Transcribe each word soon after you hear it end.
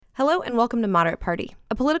Hello and welcome to Moderate Party,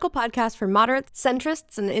 a political podcast for moderates,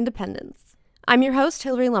 centrists, and independents. I'm your host,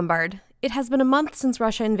 Hillary Lombard. It has been a month since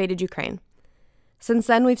Russia invaded Ukraine. Since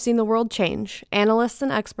then, we've seen the world change. Analysts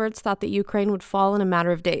and experts thought that Ukraine would fall in a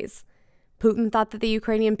matter of days. Putin thought that the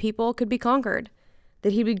Ukrainian people could be conquered,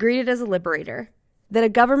 that he'd be greeted as a liberator, that a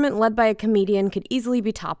government led by a comedian could easily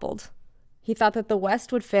be toppled. He thought that the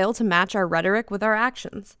West would fail to match our rhetoric with our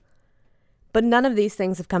actions. But none of these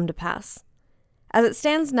things have come to pass. As it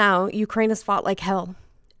stands now, Ukraine has fought like hell.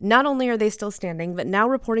 Not only are they still standing, but now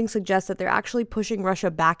reporting suggests that they're actually pushing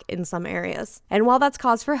Russia back in some areas. And while that's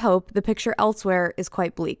cause for hope, the picture elsewhere is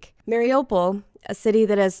quite bleak. Mariupol, a city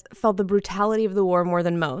that has felt the brutality of the war more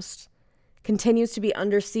than most, continues to be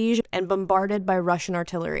under siege and bombarded by Russian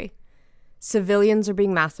artillery. Civilians are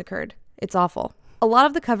being massacred. It's awful. A lot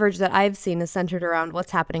of the coverage that I've seen is centered around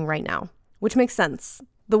what's happening right now, which makes sense.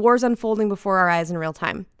 The war's unfolding before our eyes in real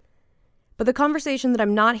time. But the conversation that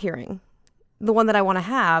I'm not hearing, the one that I want to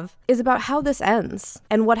have, is about how this ends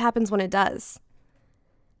and what happens when it does.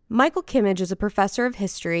 Michael Kimmage is a professor of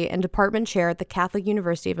history and department chair at the Catholic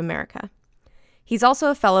University of America. He's also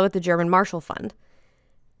a fellow at the German Marshall Fund.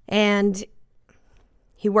 And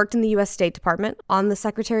he worked in the U.S. State Department on the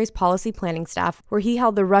Secretary's policy planning staff, where he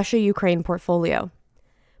held the Russia-Ukraine portfolio.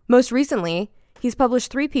 Most recently, he's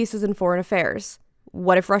published 3 pieces in Foreign Affairs: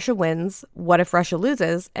 What if Russia wins? What if Russia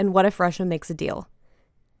loses? And what if Russia makes a deal?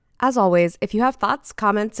 As always, if you have thoughts,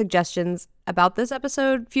 comments, suggestions about this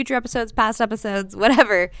episode, future episodes, past episodes,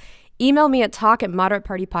 whatever, email me at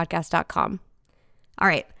talk@moderatepartypodcast.com. All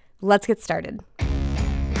right, let's get started.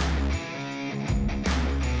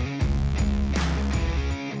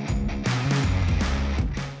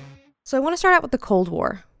 So I want to start out with the Cold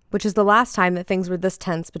War, which is the last time that things were this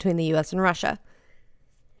tense between the U.S. and Russia.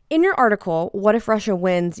 In your article, What If Russia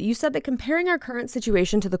Wins?, you said that comparing our current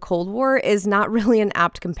situation to the Cold War is not really an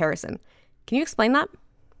apt comparison. Can you explain that?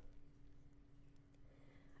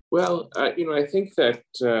 Well, I think that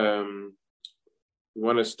we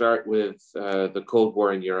want to start with the Cold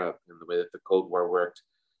War in Europe and the way that the Cold War worked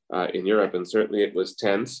in Europe. And certainly it was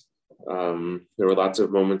tense. There were lots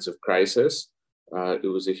of moments of crisis.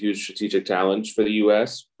 It was a huge strategic challenge for the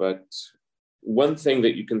U.S., but one thing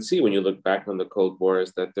that you can see when you look back on the Cold War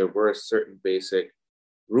is that there were certain basic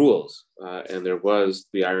rules, and there was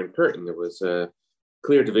the Iron Curtain. There was a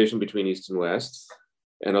clear division between East and West,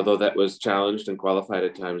 and although that was challenged and qualified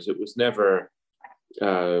at times, it was never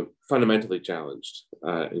fundamentally challenged.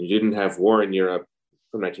 And you didn't have war in Europe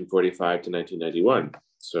from 1945 to 1991.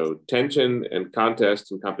 So tension and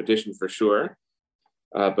contest and competition for sure,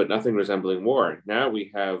 but nothing resembling war. Now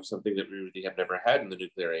we have something that we really have never had in the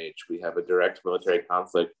nuclear age. We have a direct military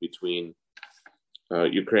conflict between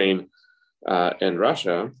Ukraine and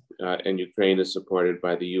Russia, and Ukraine is supported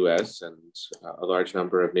by the US and a large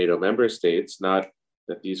number of NATO member states. Not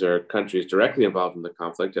that these are countries directly involved in the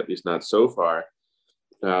conflict, at least not so far,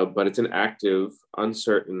 but it's an active,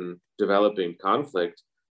 uncertain, developing conflict,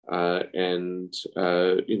 and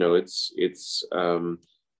it's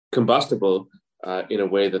combustible in a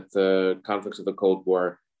way that the conflicts of the Cold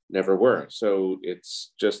War never were. So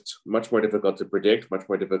it's just much more difficult to predict, much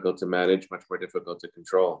more difficult to manage, much more difficult to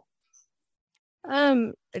control.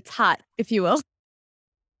 It's hot, if you will.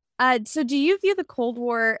 So do you view the Cold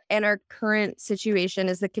War and our current situation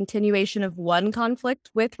as the continuation of one conflict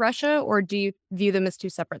with Russia, or do you view them as two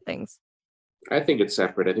separate things? I think it's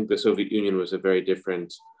separate. I think the Soviet Union was a very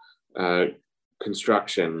different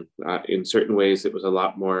construction. In certain ways, it was a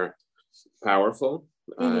lot more powerful.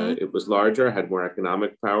 It was larger, had more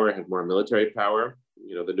economic power, had more military power.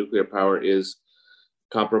 The nuclear power is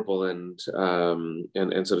comparable and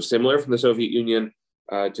sort of similar from the Soviet Union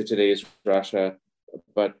to today's Russia.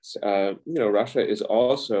 But Russia is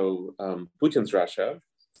also Putin's Russia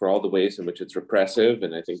for all the ways in which it's repressive,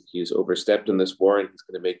 and I think he's overstepped in this war and he's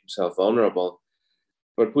going to make himself vulnerable.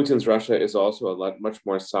 But Putin's Russia is also much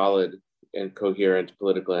more solid and coherent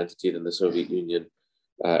political entity than the Soviet Union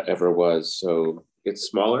ever was. So it's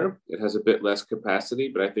smaller, it has a bit less capacity,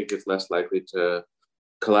 but I think it's less likely to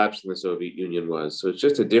collapse than the Soviet Union was. So it's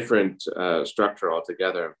just a different structure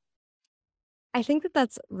altogether. I think that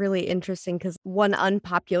that's really interesting because one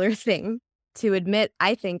unpopular thing to admit,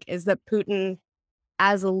 I think, is that Putin,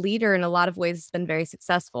 as a leader, in a lot of ways, has been very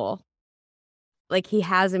successful. Like, he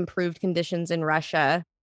has improved conditions in Russia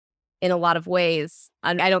in a lot of ways.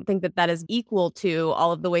 And I don't think that that is equal to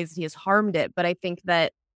all of the ways that he has harmed it. But I think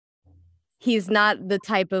that he's not the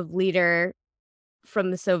type of leader from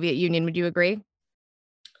the Soviet Union. Would you agree?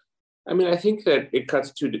 I mean, I think that it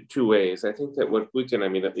cuts two ways. I think that what Putin,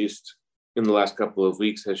 at least in the last couple of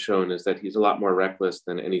weeks, has shown is that he's a lot more reckless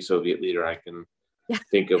than any Soviet leader I can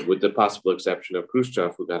think of, with the possible exception of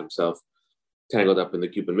Khrushchev, who got himself tangled up in the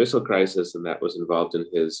Cuban Missile Crisis, and that was involved in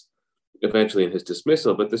eventually in his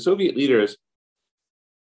dismissal. But the Soviet leaders,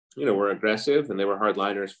 were aggressive and they were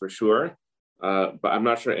hardliners for sure. But I'm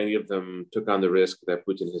not sure any of them took on the risk that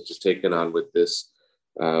Putin has just taken on with this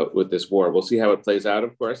war. We'll see how it plays out,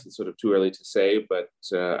 of course. It's sort of too early to say, but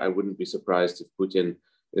I wouldn't be surprised if Putin,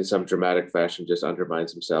 in some dramatic fashion, just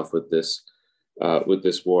undermines himself with this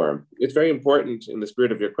war. It's very important, in the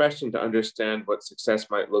spirit of your question, to understand what success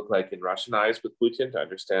might look like in Russian eyes with Putin, to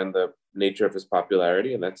understand the nature of his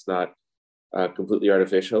popularity, and that's not completely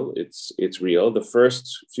artificial. It's real. The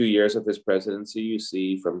first few years of his presidency, you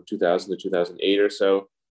see from 2000 to 2008 or so,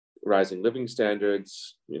 rising living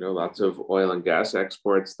standards, lots of oil and gas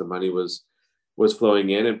exports. The money was flowing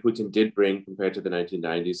in, and Putin did bring, compared to the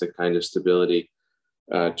 1990s, a kind of stability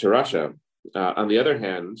to Russia. On the other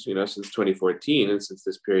hand, since 2014 and since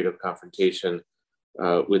this period of confrontation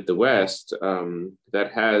with the West,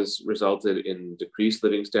 that has resulted in decreased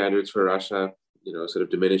living standards for Russia, sort of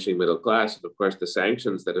diminishing middle class. And of course, the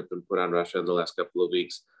sanctions that have been put on Russia in the last couple of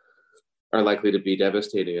weeks are likely to be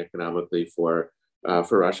devastating economically for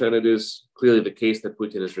Russia. And it is clearly the case that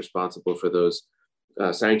Putin is responsible for those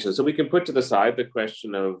sanctions. So we can put to the side the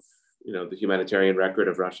question of, the humanitarian record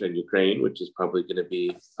of Russia and Ukraine, which is probably going to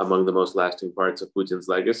be among the most lasting parts of Putin's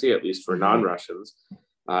legacy, at least for non-Russians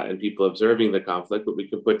and people observing the conflict. But we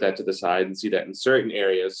can put that to the side and see that in certain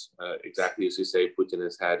areas, exactly as you say, Putin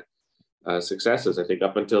has had successes. I think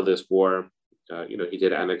up until this war, he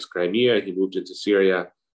did annex Crimea, he moved into Syria,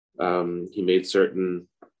 he made certain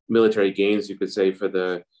military gains, you could say, for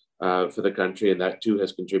the country, and that too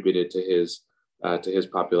has contributed to his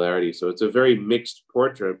popularity. So it's a very mixed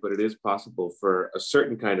portrait, but it is possible for a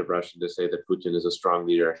certain kind of Russian to say that Putin is a strong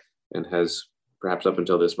leader and has, perhaps up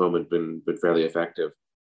until this moment, been fairly effective.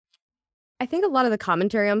 I think a lot of the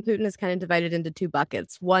commentary on Putin is kind of divided into two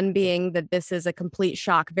buckets. One being that this is a complete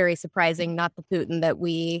shock, very surprising, not the Putin that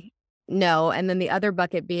we know. And then the other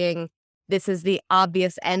bucket being this is the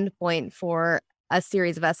obvious endpoint for a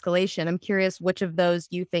series of escalation. I'm curious which of those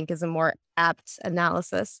you think is a more apt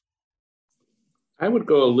analysis. I would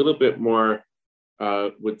go a little bit more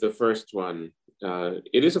with the first one.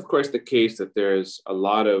 It is, of course, the case that there's a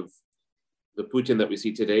lot of the Putin that we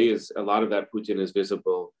see today a lot of that Putin is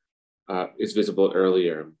visible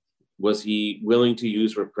earlier. Was he willing to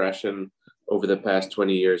use repression over the past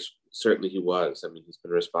 20 years? Certainly he was. I mean, he's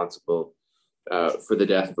been responsible for the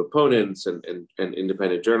death of opponents and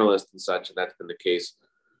independent journalists and such, and that's been the case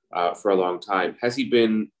for a long time. Has he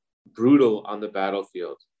been brutal on the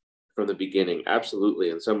battlefield from the beginning?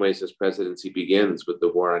 Absolutely. In some ways, his presidency begins with the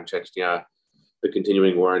war on Chechnya, the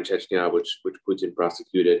continuing war on Chechnya, which Putin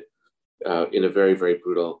prosecuted in a very, very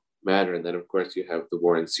brutal manner. And then, of course, you have the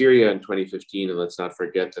war in Syria in 2015. And let's not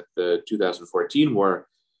forget that the 2014 war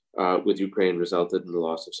with Ukraine resulted in the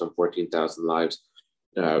loss of some 14,000 lives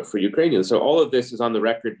for Ukrainians. So all of this is on the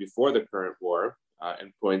record before the current war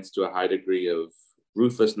and points to a high degree of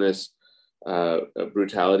ruthlessness,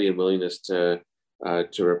 brutality, and willingness to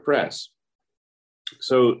repress.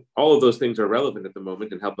 So all of those things are relevant at the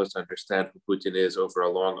moment and help us understand who Putin is over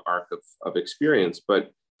a long arc of experience.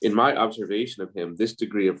 But in my observation of him, this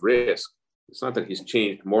degree of risk, it's not that he's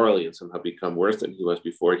changed morally and somehow become worse than he was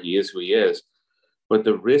before. He is who he is. But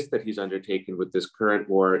the risk that he's undertaken with this current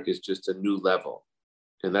war is just a new level.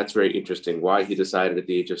 And that's very interesting, why he decided at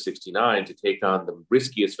the age of 69 to take on the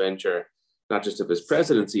riskiest venture, not just of his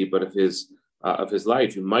presidency, but of his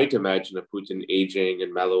life. You might imagine a Putin aging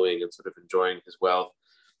and mellowing and sort of enjoying his wealth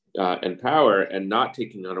and power and not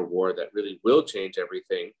taking on a war that really will change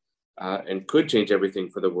everything and could change everything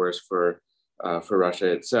for the worse for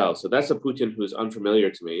Russia itself. So that's a Putin who's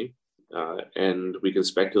unfamiliar to me. And we can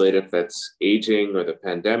speculate if that's aging or the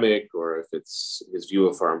pandemic, or if it's his view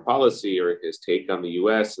of foreign policy or his take on the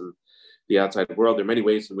US and the outside world. There are many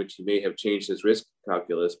ways in which he may have changed his risk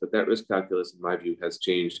calculus, but that risk calculus, in my view, has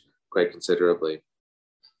changed quite considerably.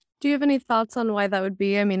 Do you have any thoughts on why that would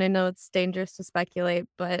be? I mean, I know it's dangerous to speculate,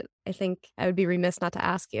 but I think I would be remiss not to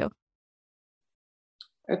ask you.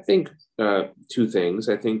 I think two things.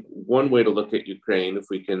 I think one way to look at Ukraine, if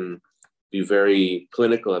we can be very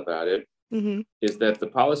clinical about it, is that the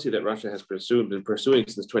policy that Russia has been pursuing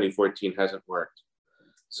since 2014 hasn't worked.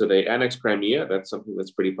 So they annexed Crimea. That's something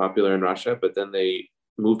that's pretty popular in Russia. But then they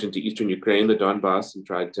moved into eastern Ukraine, the Donbass, and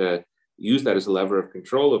tried to use that as a lever of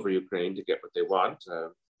control over Ukraine to get what they want.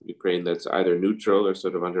 Ukraine that's either neutral or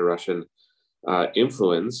sort of under Russian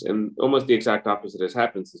influence. And almost the exact opposite has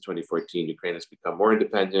happened since 2014. Ukraine has become more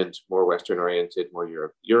independent, more Western-oriented, more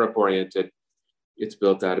Europe-oriented. It's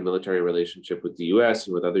built out a military relationship with the US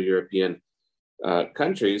and with other European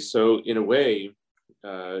countries. So in a way,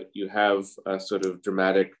 you have a sort of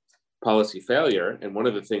dramatic policy failure. And one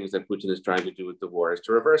of the things that Putin is trying to do with the war is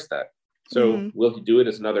to reverse that. So will he do it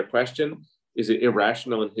is another question. Is it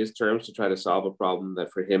irrational in his terms to try to solve a problem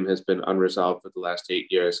that for him has been unresolved for the last 8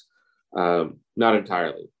 years? Not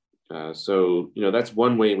entirely. So, that's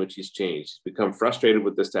one way in which he's changed. He's become frustrated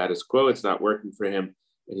with the status quo. It's not working for him.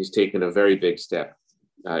 And he's taken a very big step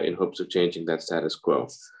in hopes of changing that status quo.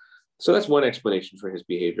 So that's one explanation for his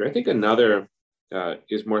behavior. I think another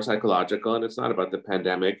is more psychological, and it's not about the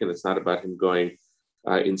pandemic, and it's not about him going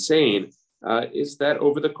insane, is that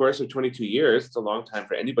over the course of 22 years, it's a long time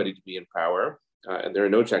for anybody to be in power, and there are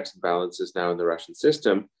no checks and balances now in the Russian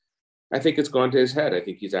system. I think it's gone to his head. I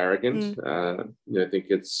think he's arrogant. I think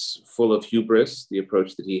it's full of hubris, the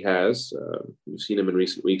approach that he has. We've seen him in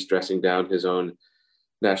recent weeks dressing down his own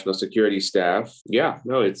national security staff. Yeah,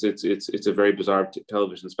 no, it's a very bizarre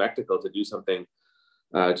television spectacle to do something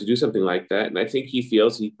like that. And I think he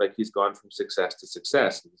feels like he's gone from success to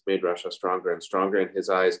success. He's made Russia stronger and stronger in his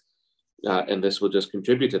eyes. And this will just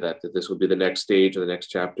contribute to that this will be the next stage or the next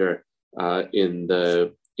chapter in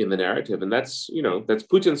the narrative. And that's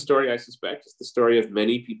Putin's story, I suspect. It's the story of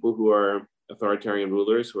many people who are authoritarian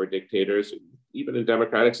rulers, who are dictators. Even in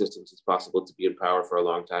democratic systems, it's possible to be in power for a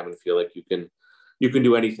long time and feel like you can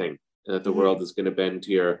do anything, and that the world is going to bend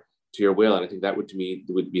to your will. And I think that would, to me,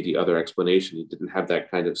 would be the other explanation. He didn't have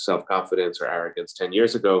that kind of self-confidence or arrogance 10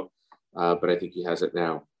 years ago, but I think he has it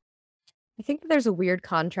now. I think that there's a weird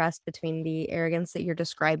contrast between the arrogance that you're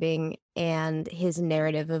describing and his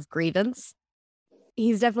narrative of grievance.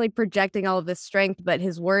 He's definitely projecting all of this strength, but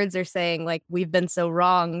his words are saying, like, we've been so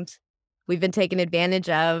wronged, we've been taken advantage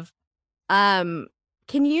of. Can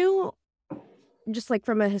you, just like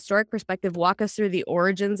from a historic perspective, walk us through the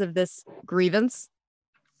origins of this grievance?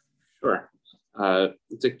 Sure.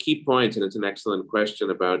 It's a key point, and it's an excellent question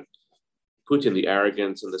about Putin, the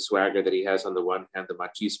arrogance and the swagger that he has on the one hand, the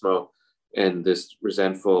machismo, and this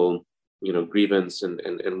resentful, grievance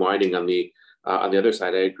and whining on the other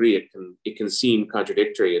side. I agree. It can seem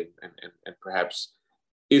contradictory and perhaps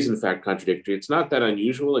is in fact contradictory. It's not that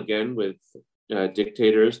unusual. Again, with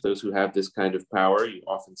dictators, those who have this kind of power, you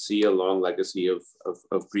often see a long legacy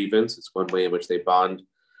of grievance. It's one way in which they bond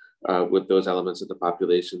with those elements of the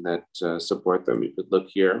population that support them. You could look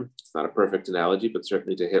here. It's not a perfect analogy, but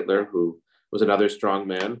certainly to Hitler, who was another strong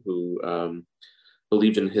man who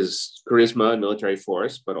believed in his charisma and military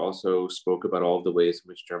force, but also spoke about all of the ways in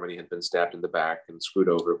which Germany had been stabbed in the back and screwed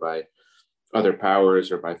over by other powers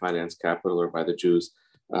or by finance capital or by the Jews,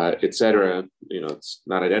 etc. It's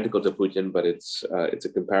not identical to Putin, but it's a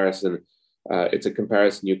comparison. It's a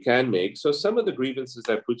comparison you can make. So some of the grievances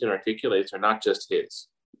that Putin articulates are not just his.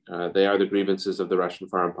 They are the grievances of the Russian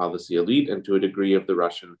foreign policy elite and to a degree of the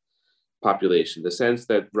Russian population. The sense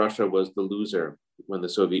that Russia was the loser when the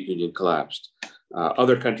Soviet Union collapsed.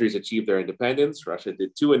 Other countries achieved their independence. Russia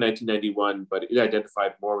did too in 1991, but it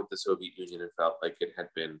identified more with the Soviet Union and felt like it had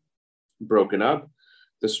been broken up.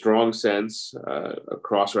 The strong sense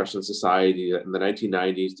across Russian society that in the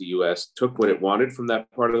 1990s, the US took what it wanted from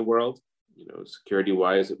that part of the world.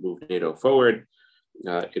 Security-wise, it moved NATO forward.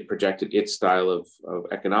 It projected its style of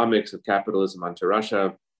economics, of capitalism onto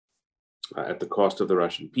Russia at the cost of the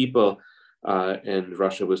Russian people. And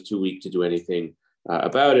Russia was too weak to do anything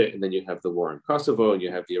about it. And then you have the war in Kosovo, and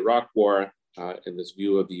you have the Iraq war, and this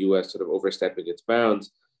view of the US sort of overstepping its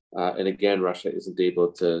bounds. And again, Russia isn't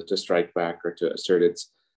able to strike back or to assert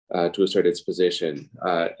its position.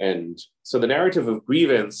 And so the narrative of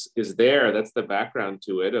grievance is there. That's the background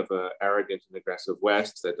to it, of an arrogant and aggressive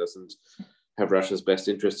West that doesn't have Russia's best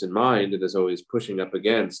interest in mind and is always pushing up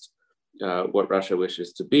against what Russia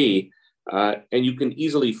wishes to be. And you can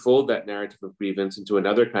easily fold that narrative of grievance into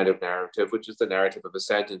another kind of narrative, which is the narrative of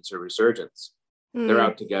ascendance or resurgence. They're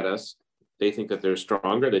out to get us. They think that they're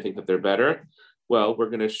stronger. They think that they're better. Well, we're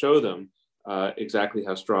going to show them exactly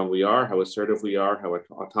how strong we are, how assertive we are, how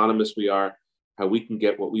autonomous we are, how we can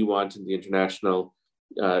get what we want in the international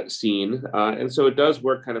scene. And so it does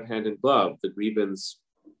work kind of hand in glove. The grievance,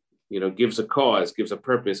 gives a cause, gives a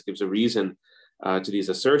purpose, gives a reason to these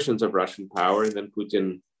assertions of Russian power. And then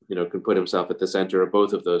Putin can put himself at the center of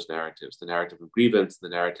both of those narratives, the narrative of grievance, the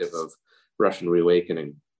narrative of Russian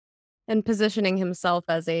reawakening. And positioning himself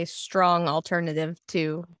as a strong alternative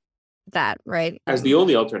to that, right? As the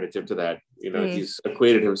only alternative to that. He's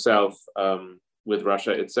equated himself with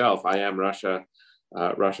Russia itself. I am Russia.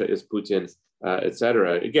 Russia is Putin,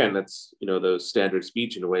 etc. Again, that's, the standard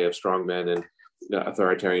speech in a way of strongmen and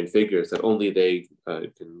authoritarian figures, that only they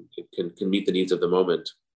can meet the needs of the moment.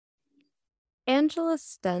 Angela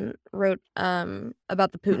Stent wrote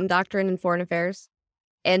about the Putin doctrine in foreign affairs,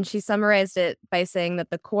 and she summarized it by saying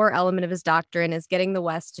that the core element of his doctrine is getting the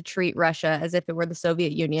West to treat Russia as if it were the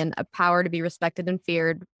Soviet Union, a power to be respected and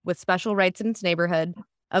feared, with special rights in its neighborhood,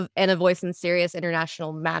 and a voice in serious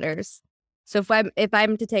international matters. So if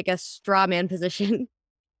I'm to take a straw man position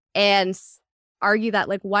and argue that,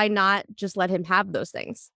 like, why not just let him have those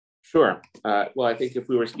things? Sure. Well, I think if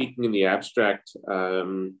we were speaking in the abstract,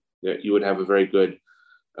 you would have a very good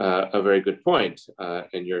point,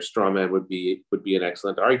 and your straw man would be an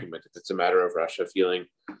excellent argument if it's a matter of Russia feeling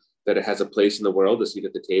that it has a place in the world, a seat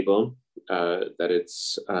at the table, that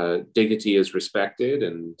its dignity is respected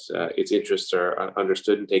and its interests are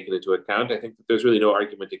understood and taken into account. I think that there's really no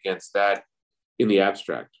argument against that in the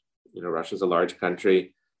abstract. Russia's a large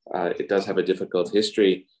country. It does have a difficult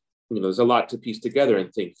history. There's a lot to piece together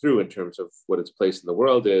and think through in terms of what its place in the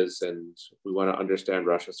world is, and we want to understand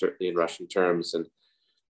Russia certainly in Russian terms and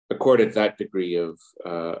accord it that degree of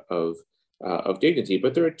dignity.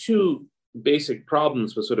 But there are two basic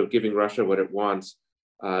problems with sort of giving Russia what it wants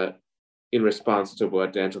in response to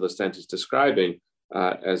what Angela Stent is describing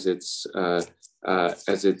as its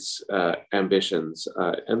ambitions.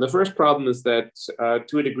 And the first problem is that,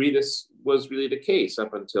 to a degree, this was really the case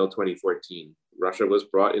up until 2014. Russia was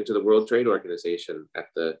brought into the World Trade Organization at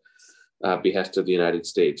the behest of the United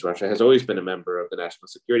States. Russia has always been a member of the National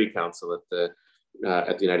Security Council at the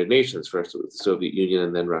United Nations. First it was the Soviet Union,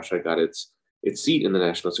 and then Russia got its seat in the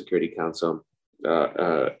National Security Council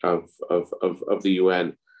of the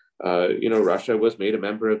UN. Russia was made a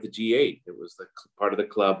member of the G8. It was part of the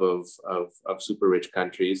club of super rich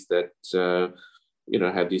countries that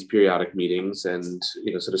had these periodic meetings and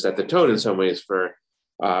sort of set the tone in some ways for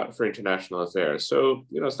international affairs. So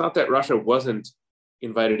it's not that Russia wasn't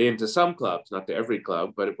invited into some clubs, not to every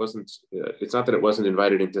club, but it wasn't. It's not that it wasn't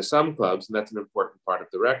invited into some clubs, and that's an important part of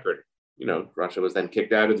the record. Russia was then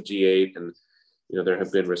kicked out of the G8, and there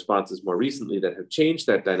have been responses more recently that have changed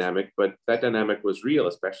that dynamic, but that dynamic was real,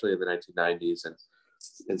 especially in the 1990s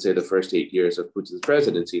and say the first 8 years of Putin's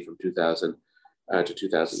presidency from 2000 to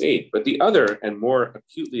 2008. But the other and more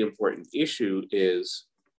acutely important issue is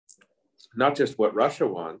not just what Russia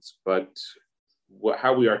wants, but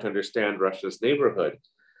how we are to understand Russia's neighborhood.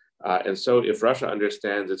 And so if Russia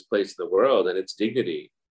understands its place in the world and its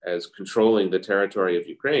dignity as controlling the territory of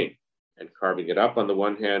Ukraine and carving it up on the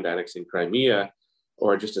one hand, annexing Crimea,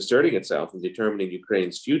 or just asserting itself and determining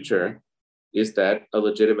Ukraine's future, is that a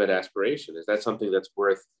legitimate aspiration? Is that something that's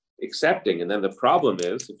worth accepting? And then the problem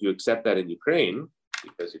is, if you accept that in Ukraine,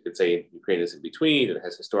 because you could say Ukraine is in between, it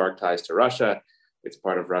has historic ties to Russia, it's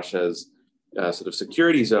part of Russia's sort of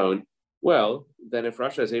security zone, well, then if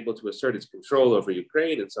Russia is able to assert its control over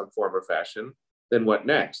Ukraine in some form or fashion, then what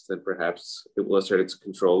next? Then perhaps it will assert its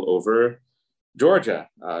control over Georgia.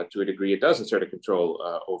 To a degree, it does assert a control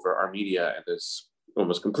over Armenia, and there's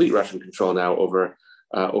almost complete Russian control now over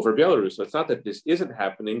Belarus. So it's not that this isn't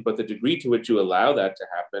happening, but the degree to which you allow that to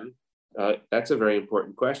happen, that's a very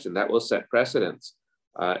important question. That will set precedents.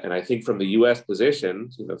 And I think from the U.S.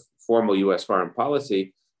 position, formal U.S. foreign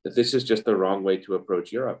policy, that this is just the wrong way to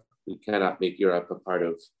approach Europe. We cannot make Europe a part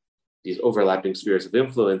of these overlapping spheres of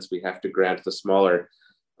influence. We have to grant the smaller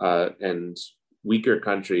and weaker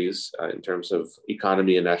countries in terms of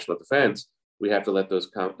economy and national defense. We have to let those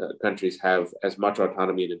countries have as much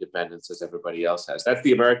autonomy and independence as everybody else has. That's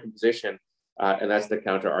the American position, and that's the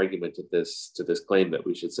counter argument to this claim that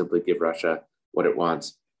we should simply give Russia what it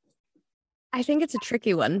wants. I think it's a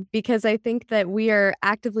tricky one because I think that we are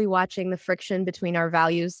actively watching the friction between our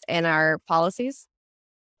values and our policies.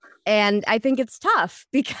 And I think it's tough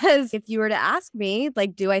because if you were to ask me,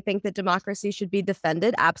 like, do I think that democracy should be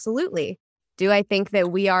defended? Absolutely. Do I think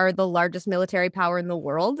that we are the largest military power in the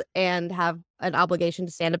world and have an obligation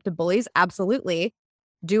to stand up to bullies? Absolutely.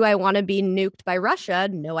 Do I want to be nuked by Russia?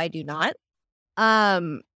 No, I do not.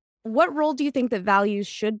 What role do you think that values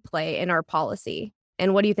should play in our policy?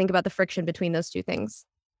 And what do you think about the friction between those two things?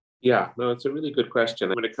 Yeah, no, it's a really good question.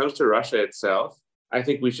 When it comes to Russia itself, I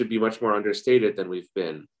think we should be much more understated than we've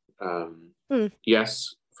been.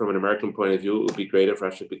 Yes, from an American point of view, it would be great if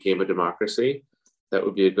Russia became a democracy. That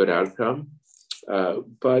would be a good outcome.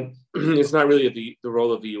 But it's not really the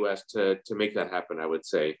role of the US to make that happen, I would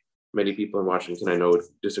say. Many people in Washington, I know, would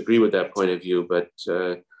disagree with that point of view, but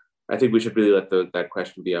I think we should really let that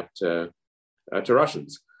question be up to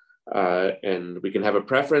Russians. And we can have a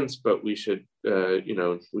preference, but we should,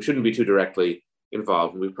 we shouldn't be too directly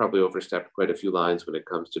involved. And we've probably overstepped quite a few lines when it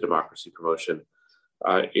comes to democracy promotion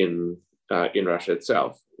in Russia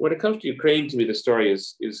itself. When it comes to Ukraine, to me, the story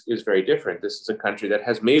is very different. This is a country that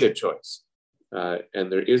has made a choice.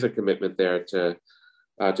 And there is a commitment there to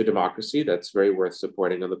democracy that's very worth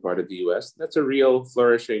supporting on the part of the U.S. That's a real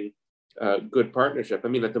flourishing, good partnership. I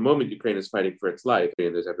mean, at the moment, Ukraine is fighting for its life,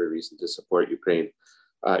 and there's every reason to support Ukraine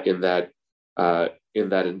in that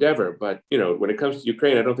endeavor. But when it comes to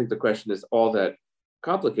Ukraine, I don't think the question is all that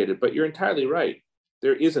complicated. But you're entirely right.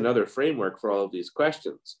 There is another framework for all of these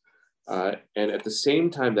questions. And at the same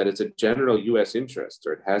time that it's a general US interest,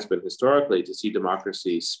 or it has been historically, to see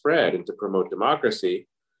democracy spread and to promote democracy,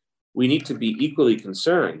 we need to be equally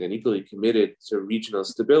concerned and equally committed to regional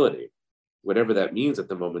stability, whatever that means at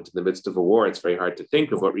the moment. In the midst of a war, it's very hard to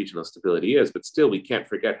think of what regional stability is, but still, we can't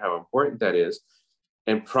forget how important that is.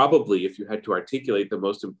 And probably, if you had to articulate the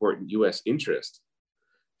most important US interest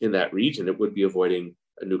in that region, it would be avoiding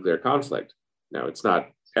a nuclear conflict. Now, it's not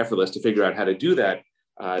effortless to figure out how to do that.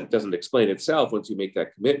 It doesn't explain itself once you make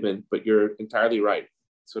that commitment, but you're entirely right.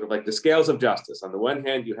 Sort of like the scales of justice. On the one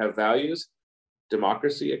hand, you have values,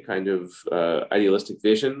 democracy, a kind of idealistic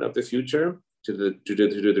vision of the future to the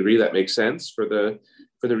degree that makes sense for the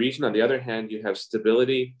region. On the other hand, you have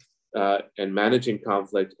stability and managing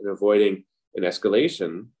conflict and avoiding an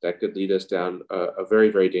escalation that could lead us down a very,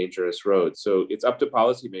 very dangerous road. So it's up to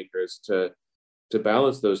policymakers to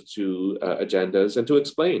balance those two agendas and to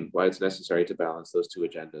explain why it's necessary to balance those two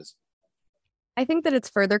agendas. I think that it's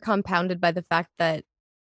further compounded by the fact that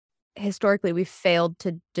historically we've failed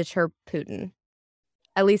to deter Putin,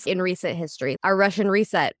 at least in recent history. Our Russian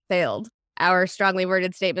reset failed. Our strongly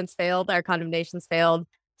worded statements failed. Our condemnations failed.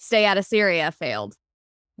 Stay out of Syria failed.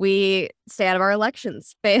 We stay out of our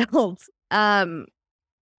elections failed.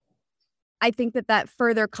 I think that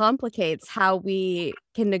further complicates how we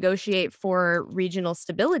can negotiate for regional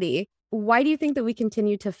stability. Why do you think that we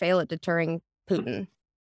continue to fail at deterring Putin?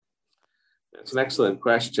 That's an excellent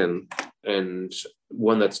question, and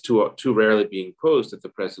one that's too rarely being posed at the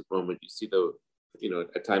present moment. You see,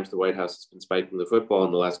 at times the White House has been spiking the football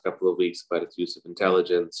in the last couple of weeks about its use of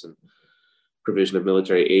intelligence and provision of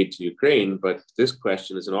military aid to Ukraine, but this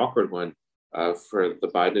question is an awkward one. For the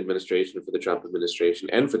Biden administration, for the Trump administration,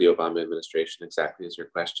 and for the Obama administration, exactly as your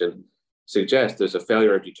question suggests. There's a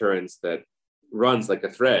failure of deterrence that runs like a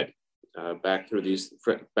thread back through these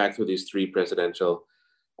three presidential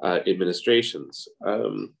administrations.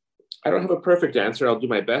 I don't have a perfect answer. I'll do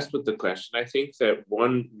my best with the question. I think that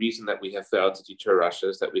one reason that we have failed to deter Russia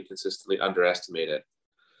is that we consistently underestimate it.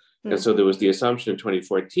 And so there was the assumption in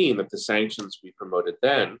 2014 that the sanctions we promoted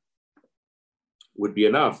then would be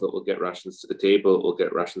enough. That will get Russians to the table, we'll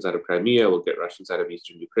get Russians out of Crimea, we'll get Russians out of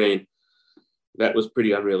Eastern Ukraine. That was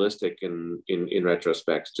pretty unrealistic in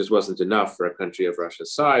retrospect. It just wasn't enough for a country of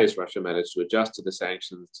Russia's size. Russia managed to adjust to the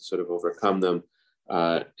sanctions to sort of overcome them.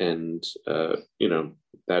 That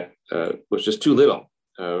was just too little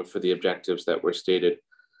for the objectives that were stated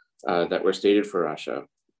for Russia.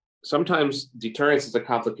 Sometimes deterrence is a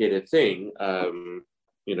complicated thing,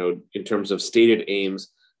 in terms of stated aims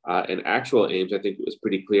and actual aims. I think it was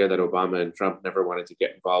pretty clear that Obama and Trump never wanted to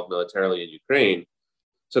get involved militarily in Ukraine.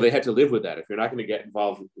 So they had to live with that. If you're not going to get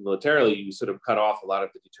involved militarily, you sort of cut off a lot of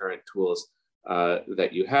the deterrent tools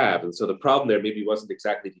that you have. And so the problem there maybe wasn't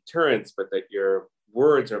exactly deterrence, but that your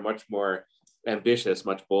words are much more ambitious,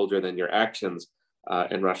 much bolder than your actions.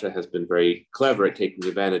 And Russia has been very clever at taking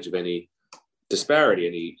advantage of any disparity,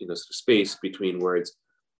 any sort of space between words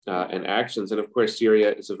and actions. And of course,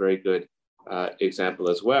 Syria is a very good example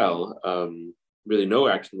as well. Really no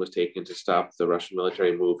action was taken to stop the Russian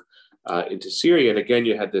military move into Syria. And again,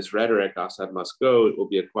 you had this rhetoric, Assad must go, it will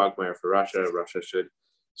be a quagmire for Russia, Russia should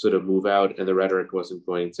sort of move out, and the rhetoric wasn't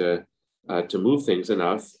going to move things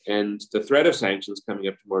enough. And the threat of sanctions coming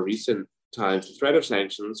up to more recent times, the threat of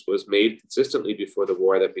sanctions was made consistently before the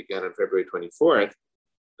war that began on February 24th.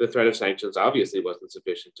 The threat of sanctions obviously wasn't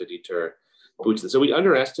sufficient to deter Putin. So we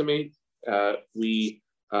underestimate, we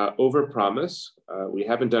overpromise. We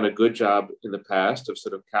haven't done a good job in the past of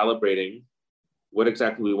sort of calibrating what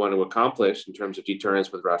exactly we want to accomplish in terms of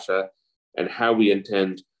deterrence with Russia and how we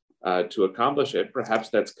intend to accomplish it. Perhaps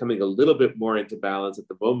that's coming a little bit more into balance at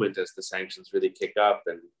the moment as the sanctions really kick up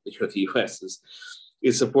and the US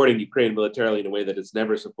is supporting Ukraine militarily in a way that it's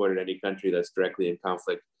never supported any country that's directly in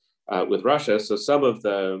conflict with Russia. So some of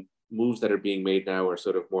the moves that are being made now are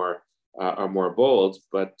sort of more bold,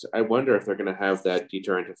 but I wonder if they're going to have that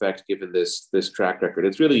deterrent effect given this track record.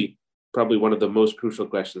 It's really probably one of the most crucial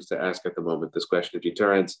questions to ask at the moment, this question of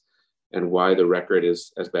deterrence and why the record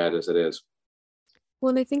is as bad as it is. Well,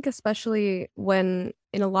 and I think especially when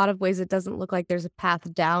in a lot of ways it doesn't look like there's a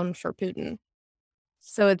path down for Putin.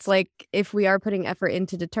 So it's like, if we are putting effort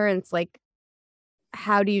into deterrence, like,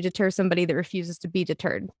 how do you deter somebody that refuses to be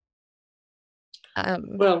deterred?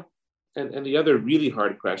 Well, And the other really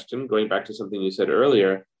hard question, going back to something you said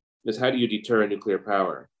earlier, is how do you deter a nuclear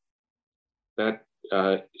power? That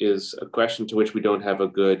is a question to which we don't have a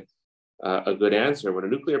good answer. When a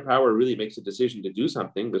nuclear power really makes a decision to do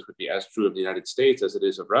something, this would be as true of the United States as it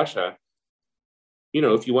is of Russia.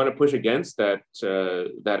 If you want to push against that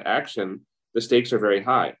action, the stakes are very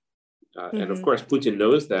high. And of course, Putin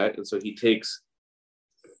knows that. And so he takes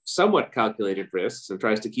somewhat calculated risks and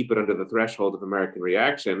tries to keep it under the threshold of American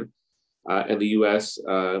reaction. And the US,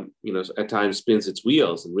 at times spins its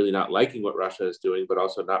wheels and really not liking what Russia is doing, but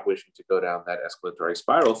also not wishing to go down that escalatory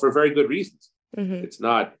spiral for very good reasons. It's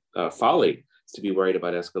not folly to be worried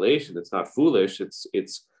about escalation. It's not foolish.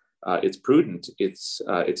 It's prudent.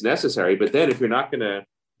 It's necessary. But then if you're not going to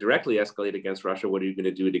directly escalate against Russia, what are you going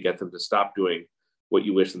to do to get them to stop doing what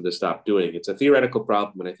you wish them to stop doing? It's a theoretical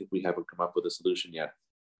problem, and I think we haven't come up with a solution yet.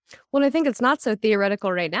 Well, I think it's not so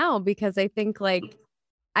theoretical right now, because I think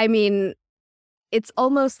it's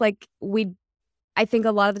almost like I think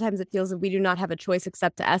a lot of the times it feels that we do not have a choice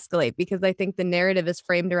except to escalate, because I think the narrative is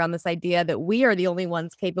framed around this idea that we are the only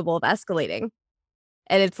ones capable of escalating.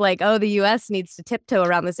 And it's like, oh, the US needs to tiptoe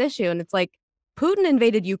around this issue. And it's like, Putin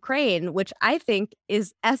invaded Ukraine, which I think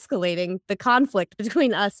is escalating the conflict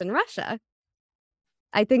between us and Russia.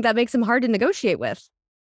 I think that makes him hard to negotiate with.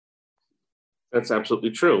 That's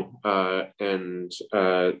absolutely true. And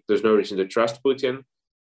there's no reason to trust Putin.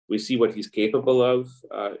 We see what he's capable of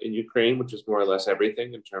in Ukraine, which is more or less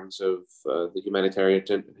everything in terms of the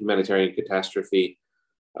humanitarian catastrophe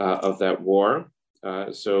of that war.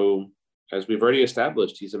 So as we've already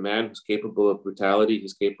established, he's a man who's capable of brutality.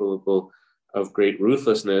 He's capable of great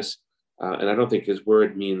ruthlessness. And I don't think his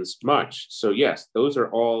word means much. So yes, those are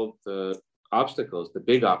all the obstacles, the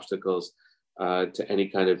big obstacles to any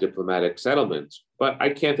kind of diplomatic settlement. But I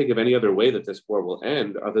can't think of any other way that this war will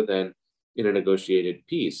end other than in a negotiated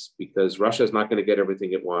peace, because Russia is not going to get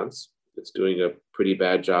everything it wants. It's doing a pretty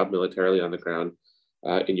bad job militarily on the ground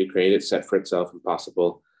in Ukraine. It's set for itself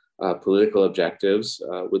impossible political objectives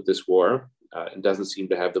with this war and doesn't seem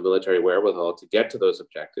to have the military wherewithal to get to those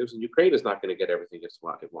objectives. And Ukraine is not going to get everything it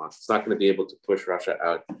wants. It's not going to be able to push Russia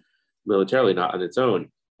out militarily, not on its own.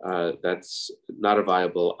 That's not a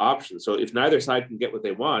viable option. So if neither side can get what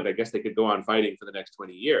they want, I guess they could go on fighting for the next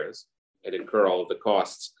 20 years and incur all of the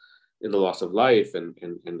costs in the loss of life and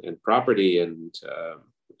property and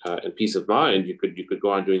peace of mind. You could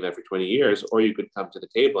go on doing that for 20 years, or you could come to the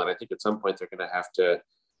table. And I think at some point they're going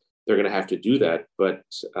to have to do that. But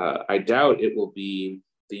I doubt it will be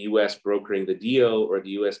the U.S. brokering the deal or the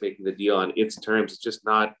U.S. making the deal on its terms. It's just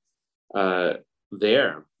not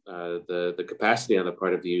there. The capacity on the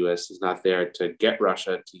part of the U.S. is not there to get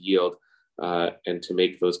Russia to yield and to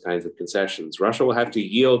make those kinds of concessions. Russia will have to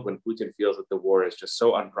yield when Putin feels that the war is just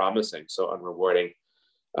so unpromising, so unrewarding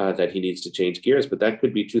that he needs to change gears. But that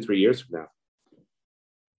could be 2-3 years from now.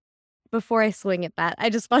 Before I swing at that, I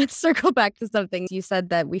just want to circle back to something. You said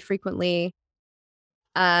that we frequently,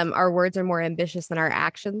 our words are more ambitious than our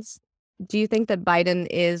actions. Do you think that Biden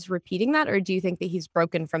is repeating that, or do you think that he's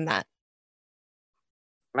broken from that?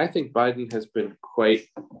 I think Biden has been quite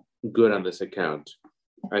good on this account.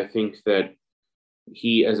 I think that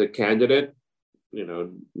he, as a candidate,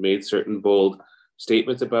 made certain bold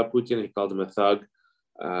statements about Putin. He called him a thug,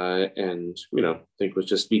 and I think was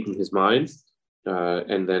just speaking his mind.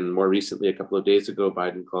 And then more recently, a couple of days ago,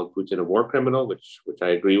 Biden called Putin a war criminal, which I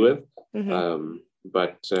agree with,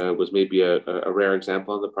 but was maybe a rare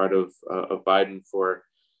example on the part of Biden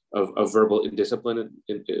of verbal indiscipline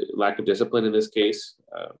and lack of discipline in this case.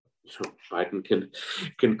 Biden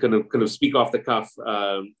can kind of speak off the cuff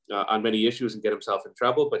on many issues and get himself in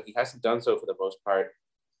trouble, but he hasn't done so for the most part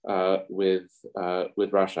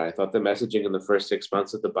with Russia. I thought the messaging in the first 6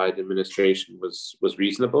 months of the Biden administration was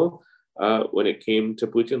reasonable. When it came to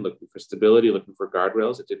Putin, looking for stability, looking for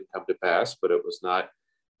guardrails, it didn't come to pass, but it was not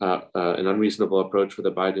an unreasonable approach for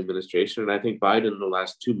the Biden administration. And I think Biden in the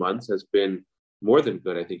last 2 months has been more than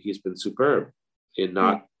good. I think he's been superb in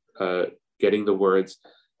not getting the words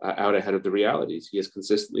out ahead of the realities. He has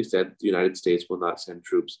consistently said the United States will not send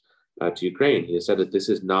troops to Ukraine. He has said that this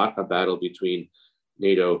is not a battle between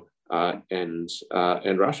NATO and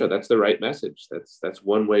Russia. That's the right message. That's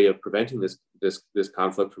one way of preventing this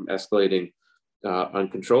conflict from escalating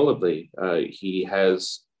uncontrollably. He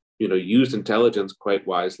has used intelligence quite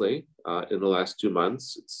wisely in the last 2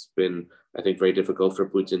 months. It's been, I think, very difficult for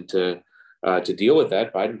Putin to deal with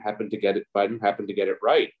that. Biden happened to get it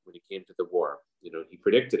right when it came to the war. He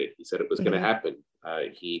predicted it. He said it was going to happen.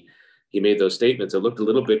 He made those statements. It looked a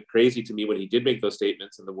little bit crazy to me when he did make those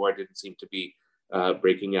statements, and the war didn't seem to be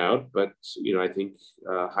breaking out. But I think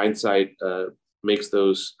hindsight makes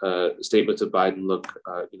those statements of Biden look,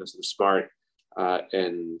 sort of smart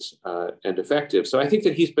and effective. So I think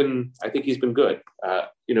he's been good.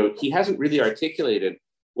 He hasn't really articulated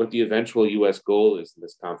what the eventual U.S. goal is in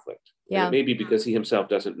this conflict. Yeah. And it may be because he himself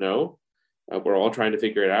doesn't know. We're all trying to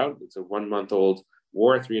figure it out. It's a 1-month-old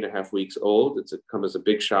war, 3.5 weeks old. It's come as a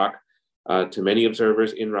big shock to many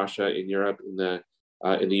observers in Russia, in Europe, in the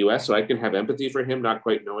U.S. So I can have empathy for him, not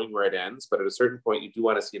quite knowing where it ends. But at a certain point, you do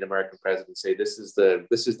want to see an American president say, "This is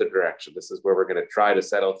the direction. This is where we're going to try to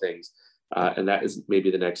settle things," and that is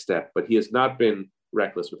maybe the next step. But he has not been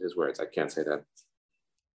reckless with his words. I can't say that.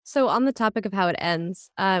 So on the topic of how it ends,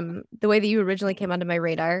 the way that you originally came onto my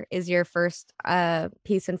radar is your first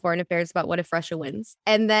piece in Foreign Affairs about what if Russia wins.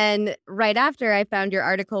 And then right after, I found your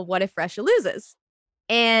article, What If Russia Loses?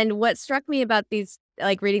 And what struck me about these,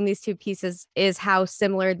 like reading these two pieces, is how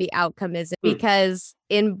similar the outcome is. Because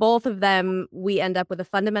in both of them, we end up with a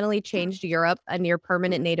fundamentally changed Europe, a near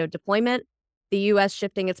permanent NATO deployment, the U.S.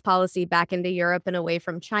 shifting its policy back into Europe and away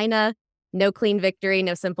from China, no clean victory,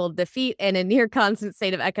 no simple defeat, and a near constant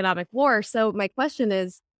state of economic war. So my question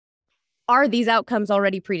is, are these outcomes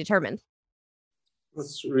already predetermined?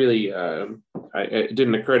 That's really, it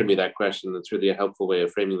didn't occur to me, that question. That's really a helpful way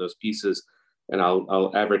of framing those pieces. And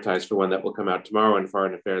I'll advertise for one that will come out tomorrow in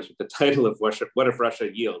Foreign Affairs with the title of What If Russia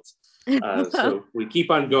Yields? So we keep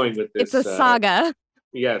on going with this. It's a saga.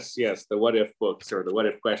 Yes, the what if books, or the what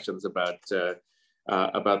if questions about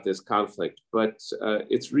this conflict. But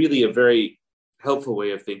it's really a very helpful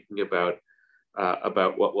way of thinking about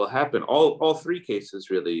what will happen. All three cases,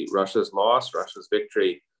 really: Russia's loss, Russia's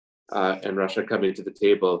victory, and Russia coming to the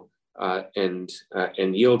table and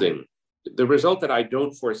yielding. The result that I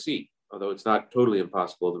don't foresee, although it's not totally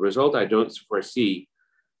impossible, the result I don't foresee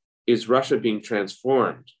is Russia being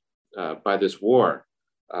transformed by this war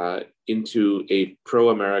into a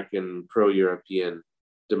pro-American, pro-European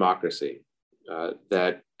democracy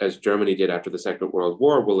that, as Germany did after the Second World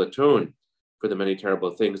War, will atone for the many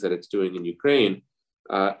terrible things that it's doing in Ukraine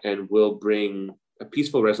and will bring a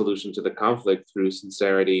peaceful resolution to the conflict through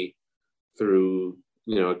sincerity, through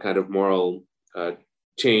a kind of moral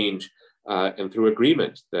change, and through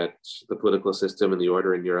agreement that the political system and the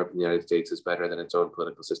order in Europe and the United States is better than its own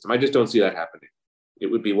political system. I just don't see that happening. It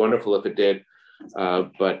would be wonderful if it did,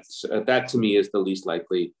 but that to me is the least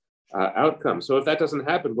likely outcome. So if that doesn't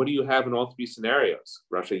happen, what do you have in all three scenarios?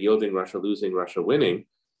 Russia yielding, Russia losing, Russia winning,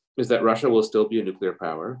 is that Russia will still be a nuclear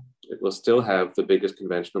power. It will still have the biggest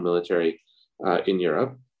conventional military in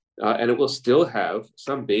Europe. And it will still have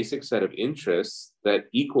some basic set of interests that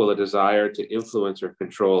equal a desire to influence or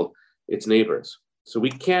control its neighbors. So we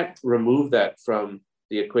can't remove that from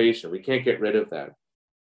the equation. We can't get rid of that.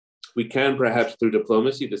 We can, perhaps through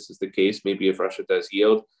diplomacy, this is the case, maybe if Russia does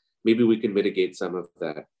yield, maybe we can mitigate some of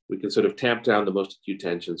that. We can sort of tamp down the most acute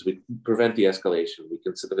tensions. We can prevent the escalation. We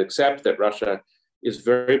can sort of accept that Russia is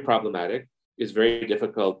very problematic, is very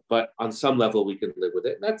difficult, but on some level we can live with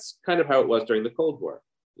it. And that's kind of how it was during the Cold War.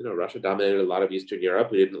 Russia dominated a lot of Eastern Europe.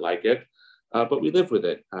 We didn't like it, but we lived with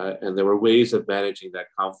it. And there were ways of managing that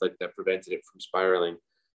conflict that prevented it from spiraling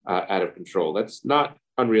out of control. That's not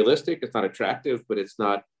unrealistic. It's not attractive, but it's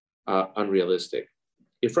not unrealistic.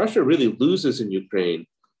 If Russia really loses in Ukraine,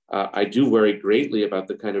 I do worry greatly about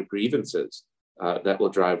the kind of grievances that will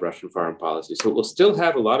drive Russian foreign policy. So it will still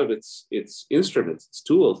have a lot of its instruments, its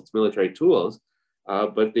tools, its military tools,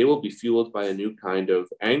 but they will be fueled by a new kind of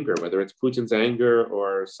anger, whether it's Putin's anger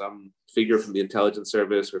or some figure from the intelligence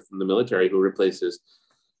service or from the military who replaces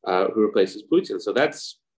Putin. So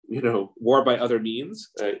that's war by other means.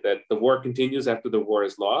 That the war continues after the war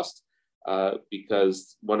is lost,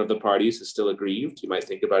 because one of the parties is still aggrieved. You might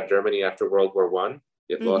think about Germany after World War I.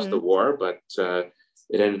 It lost the war, but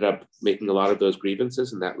it ended up making a lot of those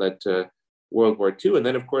grievances, and that led to World War II. And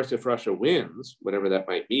then, of course, if Russia wins, whatever that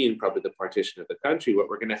might mean, probably the partition of the country, what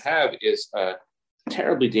we're going to have is a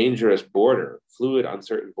terribly dangerous border, fluid,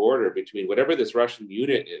 uncertain border between whatever this Russian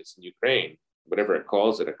unit is in Ukraine, whatever it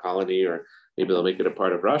calls it, a colony, or maybe they'll make it a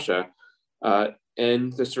part of Russia,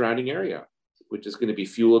 and the surrounding area, which is going to be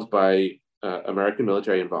fueled by American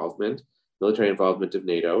military involvement of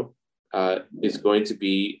NATO, is going to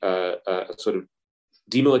be a sort of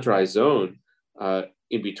demilitarized zone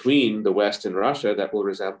in between the West and Russia that will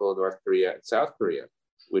resemble North Korea and South Korea,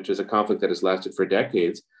 which is a conflict that has lasted for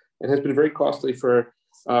decades and has been very costly for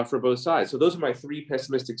both sides. So those are my three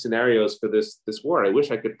pessimistic scenarios for this war. I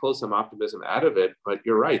wish I could pull some optimism out of it, but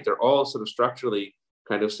you're right. They're all sort of structurally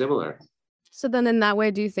kind of similar. So then in that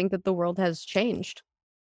way, do you think that the world has changed?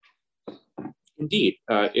 Indeed,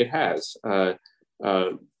 it has.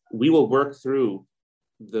 We will work through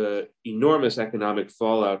the enormous economic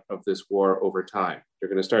fallout of this war over time. You're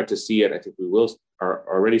going to start to see it. I think are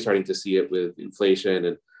already starting to see it with inflation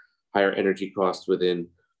and higher energy costs within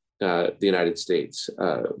the United States.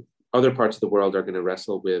 Other parts of the world are going to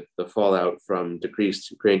wrestle with the fallout from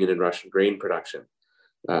decreased Ukrainian and Russian grain production,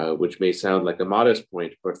 which may sound like a modest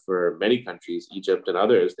point, but for many countries, Egypt and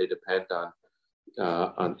others, they depend on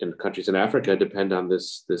and countries in Africa depend on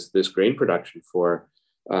this grain production for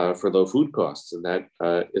low food costs, and that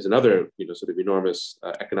is another sort of enormous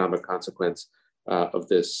economic consequence of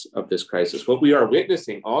this crisis. What we are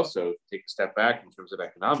witnessing, also, to take a step back in terms of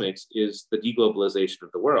economics, is the deglobalization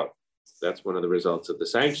of the world. That's one of the results of the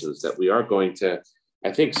sanctions, that we are going to,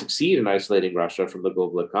 I think, succeed in isolating Russia from the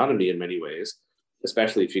global economy in many ways,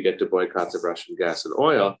 especially if you get to boycotts of Russian gas and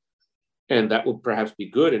oil. And that will perhaps be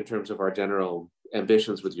good in terms of our general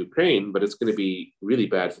ambitions with Ukraine, but it's going to be really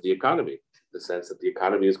bad for the economy, in the sense that the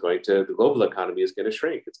global economy is going to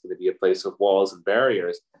shrink. It's going to be a place of walls and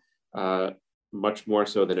barriers, much more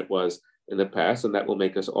so than it was in the past. And that will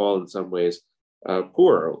make us all in some ways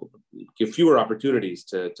poorer, give fewer opportunities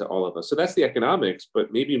to all of us. So that's the economics,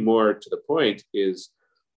 but maybe more to the point is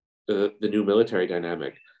the new military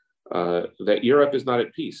dynamic, that Europe is not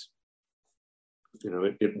at peace.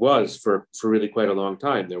 It was for really quite a long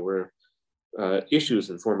time. There were issues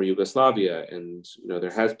in former Yugoslavia, and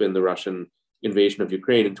there has been the Russian invasion of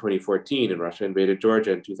Ukraine in 2014, and Russia invaded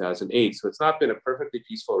Georgia in 2008. So it's not been a perfectly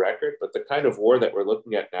peaceful record, but the kind of war that we're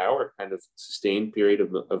looking at now, or kind of sustained period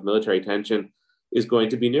of military tension, is going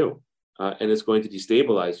to be new, and it's going to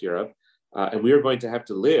destabilize Europe. And we are going to have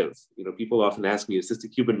to live. People often ask me, is this the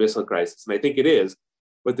Cuban Missile Crisis? And I think it is.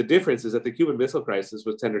 But the difference is that the Cuban Missile Crisis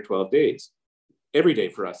was 10 or 12 days. Every day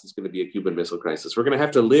for us is going to be a Cuban Missile Crisis. We're going to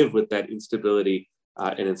have to live with that instability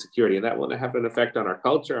and insecurity, and that will have an effect on our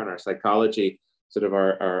culture, on our psychology, sort of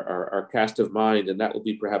our cast of mind, and that will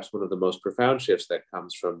be perhaps one of the most profound shifts that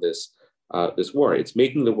comes from this war. It's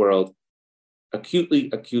making the world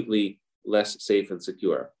acutely less safe and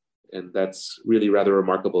secure, and that's really rather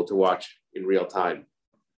remarkable to watch in real time.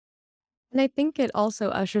 And I think it also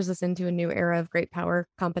ushers us into a new era of great power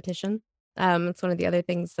competition. It's one of the other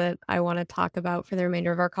things that I want to talk about for the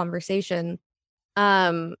remainder of our conversation.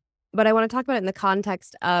 But I want to talk about it in the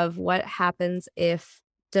context of what happens if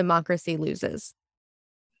democracy loses.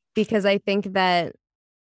 Because I think that,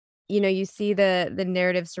 you see the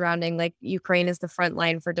narrative surrounding, like, Ukraine is the front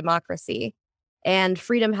line for democracy. And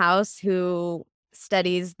Freedom House, who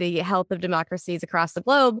studies the health of democracies across the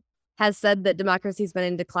globe, has said that democracy has been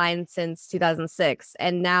in decline since 2006.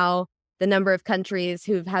 And now the number of countries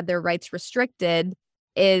who've had their rights restricted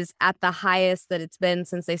is at the highest that it's been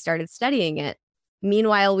since they started studying it.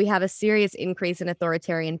 Meanwhile, we have a serious increase in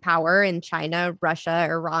authoritarian power in China, Russia,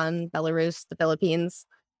 Iran, Belarus, the Philippines.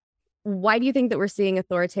 Why do you think that we're seeing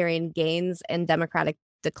authoritarian gains and democratic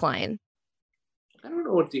decline? I don't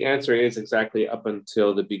know what the answer is exactly up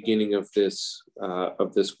until the beginning of this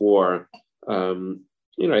war.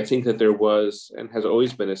 I think that there was and has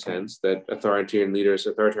always been a sense that authoritarian leaders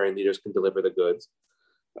can deliver the goods.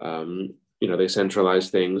 They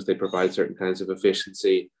centralize things, they provide certain kinds of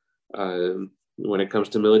efficiency. When it comes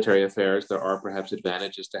to military affairs, there are perhaps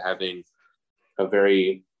advantages to having a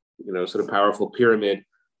very, sort of powerful pyramid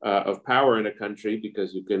of power in a country,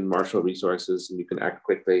 because you can marshal resources and you can act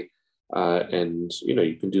quickly, and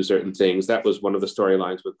you can do certain things. That was one of the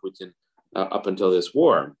storylines with Putin up until this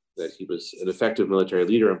war, that he was an effective military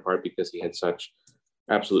leader in part because he had such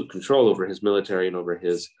absolute control over his military and over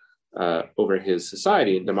his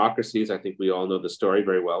society. And democracies, I think we all know the story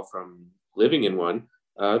very well from living in one.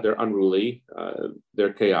 They're unruly,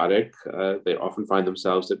 they're chaotic, they often find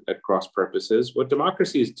themselves at cross purposes. What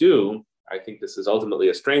democracies do, I think this is ultimately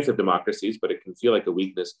a strength of democracies, but it can feel like a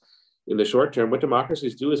weakness in the short term. What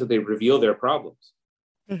democracies do is that they reveal their problems.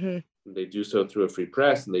 Mm-hmm. They do so through a free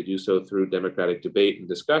press, and they do so through democratic debate and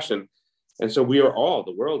discussion. And so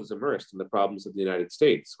the world is immersed in the problems of the United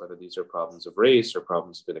States, whether these are problems of race or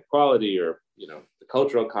problems of inequality or, the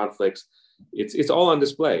cultural conflicts. It's all on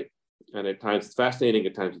display. And at times it's fascinating,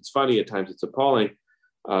 at times it's funny, at times it's appalling,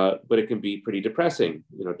 but it can be pretty depressing,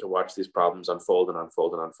 to watch these problems unfold and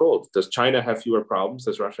unfold and unfold. Does China have fewer problems?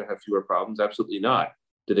 Does Russia have fewer problems? Absolutely not.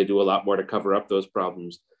 Do they do a lot more to cover up those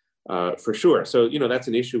problems? For sure. So, that's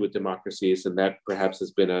an issue with democracies, and that perhaps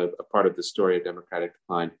has been a part of the story of democratic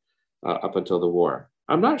decline up until the war.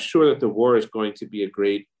 I'm not sure that the war is going to be a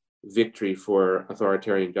great victory for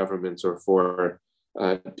authoritarian governments or for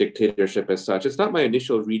dictatorship as such. It's not my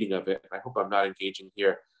initial reading of it. I hope I'm not engaging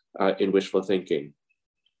here in wishful thinking.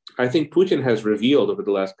 I think Putin has revealed over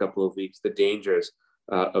the last couple of weeks the dangers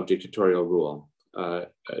of dictatorial rule.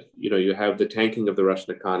 You have the tanking of the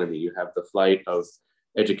Russian economy. You have the flight of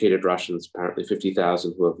educated Russians, apparently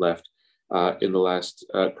 50,000 who have left in the last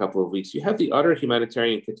couple of weeks. You have the utter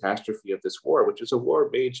humanitarian catastrophe of this war, which is a war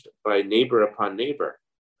waged by neighbor upon neighbor.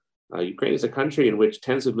 Ukraine is a country in which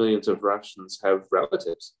tens of millions of Russians have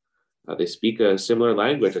relatives. They speak a similar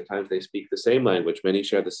language. At times, they speak the same language. Many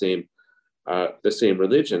share the same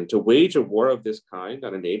religion. To wage a war of this kind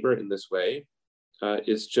on a neighbor in this way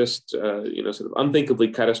is just, sort of unthinkably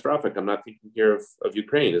catastrophic. I'm not thinking here of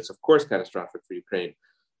Ukraine. It's of course catastrophic for Ukraine,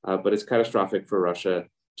 but it's catastrophic for Russia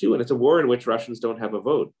too. And it's a war in which Russians don't have a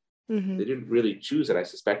vote. Mm-hmm. They didn't really choose it. I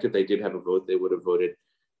suspect if they did have a vote, they would have voted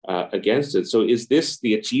against it. So is this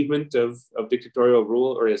the achievement of dictatorial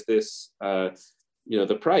rule, or is this,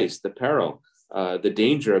 the price, the peril, the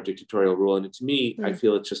danger of dictatorial rule? And to me, I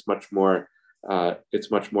feel it's just much more, it's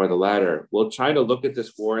much more the latter. Will China look at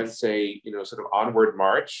this war and say, sort of onward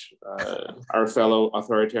march, our fellow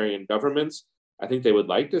authoritarian governments? I think they would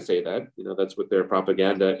like to say that. That's what their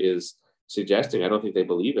propaganda is suggesting. I don't think they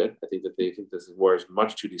believe it. I think that they think this war is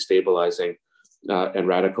much too destabilizing and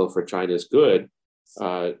radical for China's good.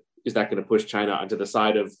 Is that going to push China onto the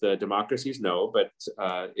side of the democracies? No, but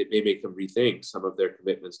it may make them rethink some of their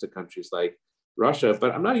commitments to countries like Russia.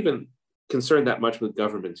 But I'm not even concerned that much with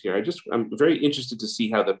governments here. I'm very interested to see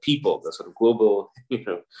how the people, the sort of global,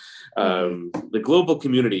 the global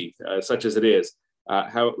community, such as it is,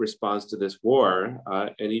 how it responds to this war.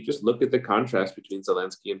 And you just look at the contrast between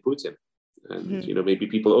Zelensky and Putin. And, maybe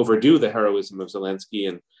people overdo the heroism of Zelensky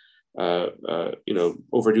and,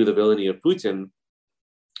 overdo the villainy of Putin.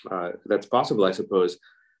 That's possible, I suppose.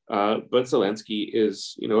 But Zelensky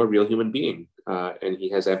is, a real human being, and he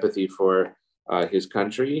has empathy for his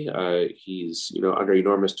country. He's, under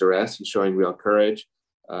enormous duress. He's showing real courage.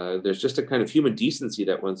 There's just a kind of human decency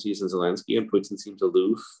that one sees in Zelensky, and Putin seems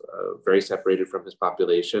aloof, very separated from his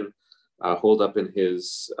population, holed up in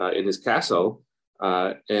his castle.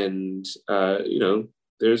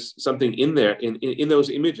 There's something in there, in those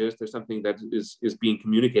images, there's something that is being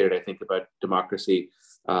communicated, I think, about democracy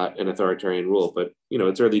and authoritarian rule. But,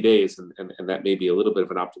 it's early days, and that may be a little bit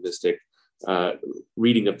of an optimistic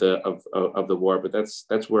reading of the war, but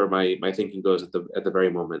that's where my thinking goes at the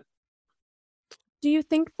very moment. Do you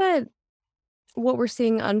think that what we're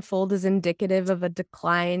seeing unfold is indicative of a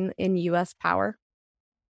decline in U.S. power?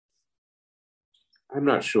 I'm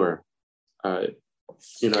not sure. I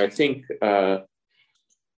think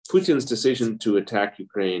Putin's decision to attack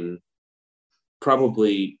Ukraine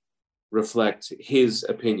probably reflects his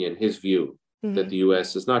opinion, his view, that the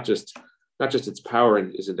U.S. is not just its power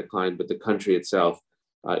is in decline, but the country itself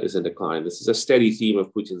is in decline. This is a steady theme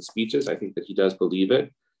of Putin's speeches. I think that he does believe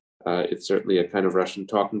it. It's certainly a kind of Russian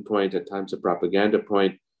talking point, at times a propaganda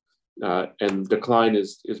point, and decline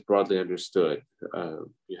is broadly understood.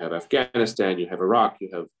 You have Afghanistan, you have Iraq, you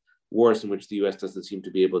have wars in which the U.S. doesn't seem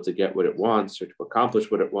to be able to get what it wants or to accomplish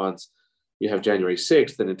what it wants. You have January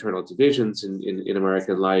 6th and internal divisions in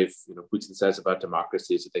American life. Putin says about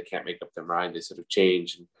democracies that they can't make up their mind, they sort of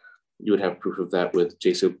change. And you would have proof of that with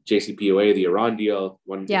JCPOA, the Iran deal.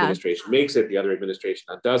 One administration makes it, the other administration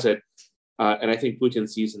undoes it. And I think Putin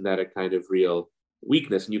sees in that a kind of real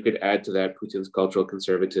weakness. And you could add to that Putin's cultural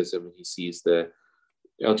conservatism. He sees the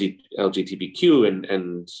LGBTQ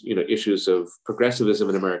and issues of progressivism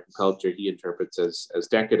in American culture he interprets as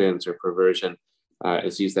decadence or perversion,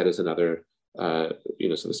 and sees that as another sort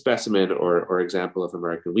of specimen or example of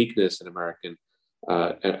American weakness and American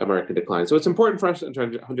decline. So it's important for us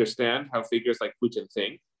to understand how figures like Putin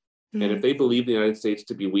think. And if they believe the United States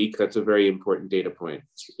to be weak, that's a very important data point.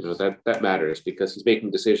 That matters because he's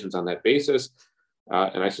making decisions on that basis.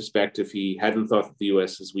 And I suspect if he hadn't thought that the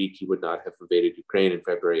U.S. is weak, he would not have invaded Ukraine in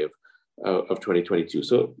February of 2022.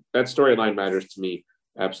 So that storyline matters to me,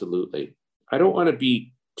 absolutely. I don't want to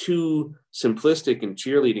be too simplistic in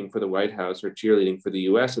cheerleading for the White House or cheerleading for the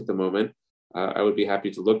U.S. at the moment. I would be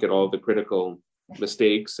happy to look at all the critical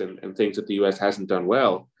mistakes and things that the U.S. hasn't done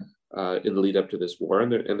well in the lead up to this war.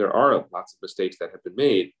 And there are lots of mistakes that have been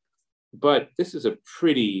made. But this is a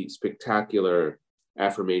pretty spectacular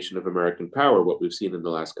affirmation of American power, what we've seen in the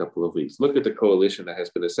last couple of weeks. Look at the coalition that has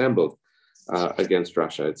been assembled against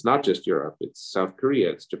Russia. It's not just Europe, it's South Korea,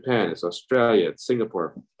 it's Japan, it's Australia, it's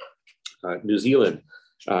Singapore, New Zealand,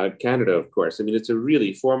 Canada, of course. I mean, it's a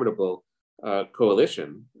really formidable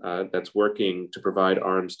coalition that's working to provide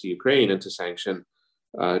arms to Ukraine and to sanction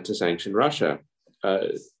Russia.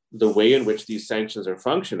 The way in which these sanctions are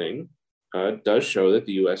functioning does show that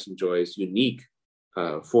the U.S. enjoys unique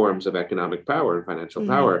forms of economic power and financial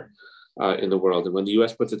power in the world. And when the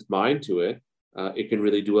U.S. puts its mind to it, it can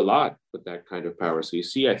really do a lot with that kind of power. So you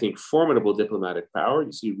see, I think, formidable diplomatic power.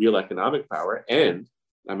 You see real economic power. And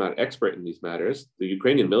I'm not expert in these matters. The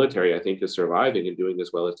Ukrainian military, I think, is surviving and doing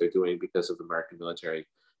as well as they're doing because of American military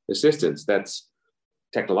assistance. That's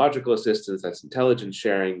technological assistance, that's intelligence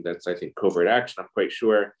sharing, that's, I think, covert action, I'm quite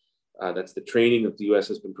sure. That's the training that the US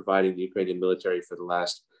has been providing the Ukrainian military for the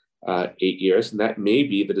last 8 years. And that may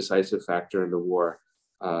be the decisive factor in the war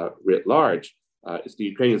writ large. It's the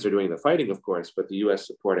Ukrainians are doing the fighting, of course, but the US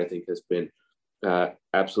support, I think, has been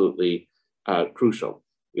absolutely crucial.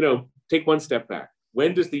 Take one step back.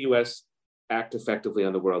 When does the US act effectively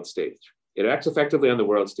on the world stage? It acts effectively on the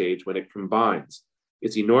world stage when it combines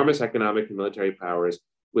its enormous economic and military powers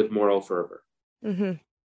with moral fervor. Mm-hmm.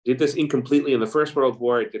 Did this incompletely in the First World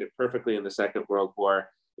War. It did it perfectly in the Second World War.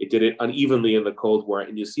 It did it unevenly in the Cold War.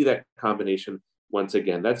 And you see that combination once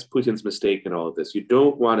again. That's Putin's mistake in all of this. You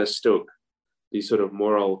don't want to stoke these sort of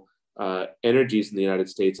moral energies in the United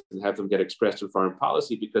States and have them get expressed in foreign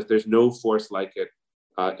policy, because there's no force like it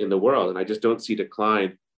in the world. And I just don't see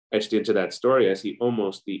decline etched into that story. I see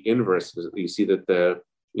almost the inverse. You see that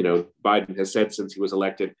Biden has said since he was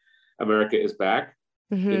elected, America is back.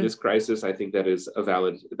 Mm-hmm. In this crisis. I think that's a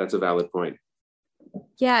valid point.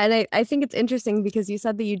 Yeah, and I think it's interesting because you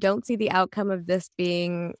said that you don't see the outcome of this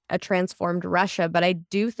being a transformed Russia, but I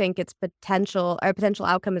do think its potential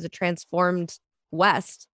outcome is a transformed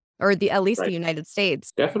West, or at least the United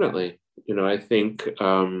States. Definitely. I think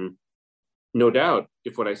no doubt,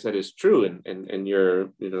 if what I said is true, and your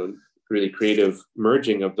really creative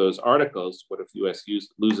merging of those articles, what if the US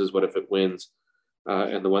loses, what if it wins,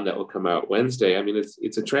 and the one that will come out Wednesday. I mean,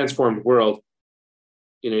 it's a transformed world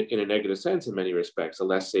in a negative sense in many respects, a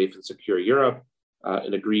less safe and secure Europe,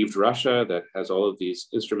 an aggrieved Russia that has all of these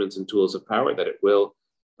instruments and tools of power that it will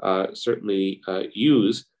certainly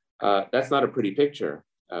use. That's not a pretty picture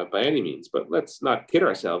by any means, but let's not kid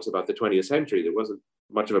ourselves about the 20th century. There wasn't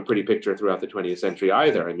much of a pretty picture throughout the 20th century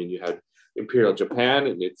either. I mean, you had Imperial Japan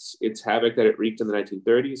and its havoc that it wreaked in the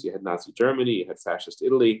 1930s. You had Nazi Germany, you had fascist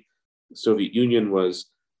Italy. The Soviet Union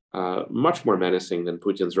was much more menacing than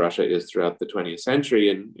Putin's Russia is throughout the 20th century.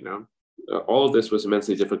 And, all of this was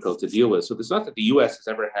immensely difficult to deal with. So it's not that the US has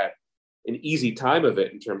ever had an easy time of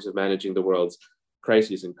it in terms of managing the world's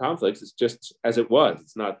crises and conflicts. It's just as it was.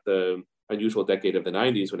 It's not the unusual decade of the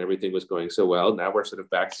 90s when everything was going so well. Now we're sort of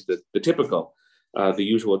back to the typical, the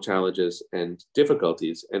usual challenges and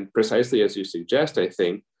difficulties. And precisely as you suggest, I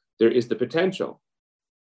think there is the potential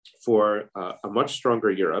for a much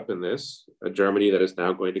stronger Europe in this, a Germany that is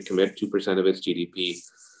now going to commit 2% of its GDP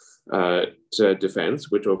to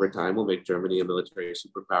defense, which over time will make Germany a military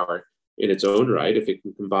superpower in its own right. If it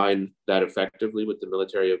can combine that effectively with the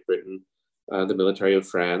military of Britain, the military of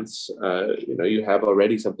France, you have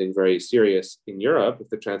already something very serious in Europe. If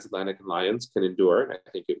the transatlantic alliance can endure, and I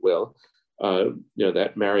think it will,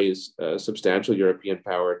 that marries substantial European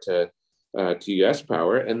power to US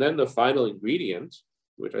power. And then the final ingredient,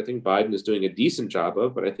 which I think Biden is doing a decent job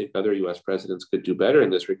of, but I think other US presidents could do better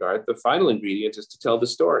in this regard. The final ingredient is to tell the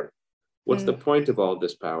story. What's the point of all of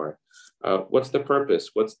this power? What's the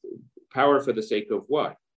purpose? What's the power for the sake of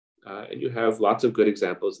what? And you have lots of good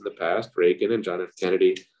examples in the past, Reagan and John F.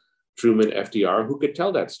 Kennedy, Truman, FDR, who could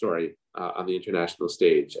tell that story on the international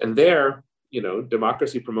stage. And there,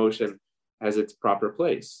 democracy promotion has its proper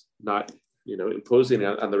place, not, imposing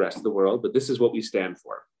on the rest of the world, but this is what we stand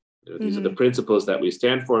for. These are the principles that we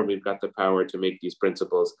stand for, and we've got the power to make these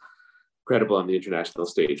principles credible on the international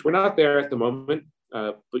stage. We're not there at the moment,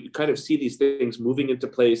 but you kind of see these things moving into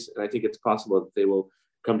place, and I think it's possible that they will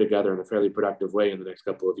come together in a fairly productive way in the next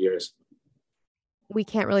couple of years. We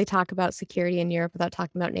can't really talk about security in Europe without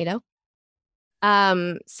talking about NATO.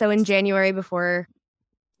 So in January, before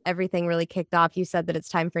everything really kicked off, you said that it's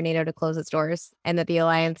time for NATO to close its doors and that the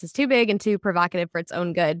alliance is too big and too provocative for its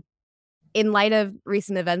own good. In light of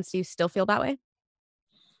recent events, do you still feel that way?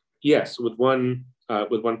 Yes, with one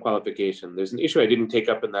qualification. There's an issue I didn't take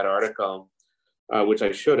up in that article, which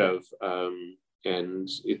I should have, and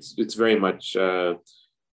it's very much in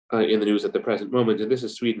the news at the present moment. And this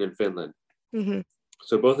is Sweden and Finland. Mm-hmm.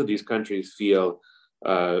 So both of these countries feel,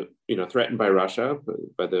 threatened by Russia,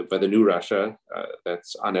 by the new Russia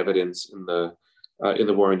that's on evidence in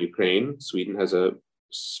the war in Ukraine. Sweden has a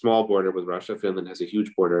small border with Russia. Finland has a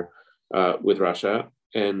huge border with Russia.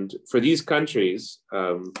 And for these countries,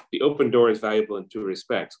 the open door is valuable in two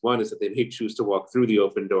respects. One is that they may choose to walk through the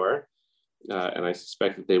open door. And I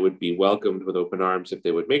suspect that they would be welcomed with open arms if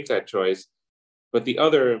they would make that choice. But the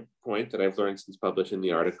other point that I've learned since publishing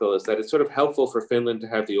the article is that it's sort of helpful for Finland to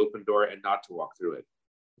have the open door and not to walk through it.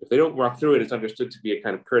 If they don't walk through it, it's understood to be a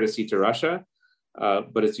kind of courtesy to Russia.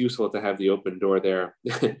 but it's useful to have the open door there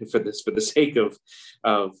for the sake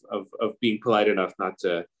of being polite enough not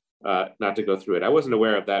to go through it. I wasn't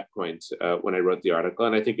aware of that point when I wrote the article,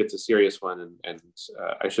 and I think it's a serious one, and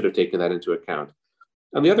I should have taken that into account.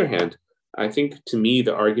 On the other hand, I think to me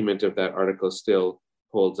the argument of that article still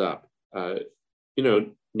holds up.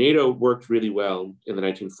 NATO worked really well in the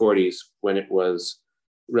 1940s when it was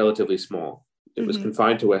relatively small. It was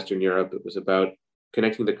confined to Western Europe. It was about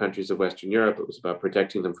connecting the countries of Western Europe. It was about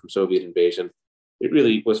protecting them from Soviet invasion. It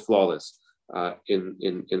really was flawless in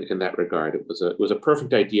that regard. It was a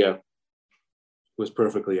perfect idea. It was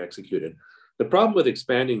perfectly executed. The problem with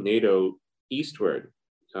expanding NATO eastward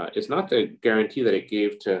is not the guarantee that it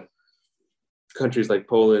gave to countries like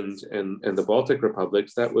Poland and the Baltic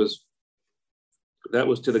republics. That was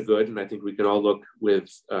to the good, and I think we can all look with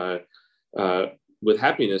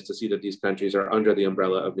happiness to see that these countries are under the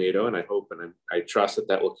umbrella of NATO, and I hope and I trust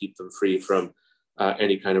that will keep them free from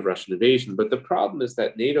any kind of Russian invasion. But the problem is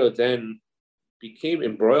that NATO then became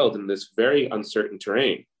embroiled in this very uncertain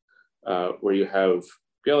terrain, where you have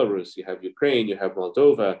Belarus, you have Ukraine, you have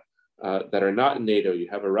Moldova that are not in NATO. You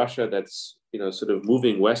have a Russia that's sort of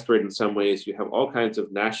moving westward in some ways. You have all kinds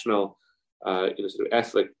of national sort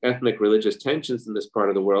of ethnic, religious tensions in this part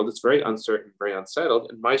of the world. It's very uncertain, very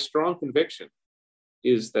unsettled. And my strong conviction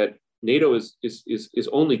is that NATO is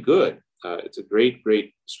only good. It's a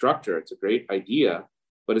great structure. It's a great idea,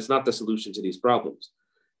 but it's not the solution to these problems.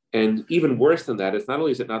 And even worse than that, it's not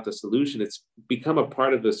only is it not the solution, it's become a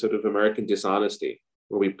part of the sort of American dishonesty,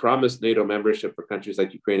 where we promise NATO membership for countries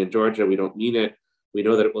like Ukraine and Georgia. We don't mean it. We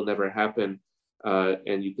know that it will never happen.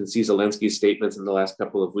 And you can see Zelensky's statements in the last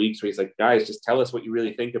couple of weeks where he's like, guys, just tell us what you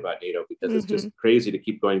really think about NATO, because it's just crazy to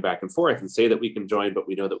keep going back and forth and say that we can join, but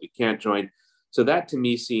we know that we can't join. So that to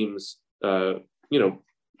me seems,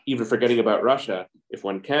 even forgetting about Russia, if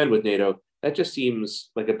one can with NATO, that just seems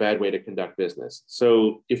like a bad way to conduct business.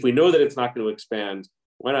 So if we know that it's not going to expand,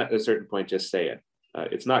 why not at a certain point just say it?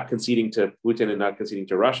 It's not conceding to Putin and not conceding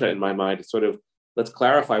to Russia in my mind. It's sort of, let's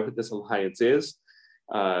clarify what this alliance is.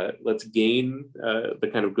 Let's gain the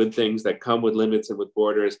kind of good things that come with limits and with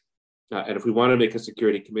borders. And if we want to make a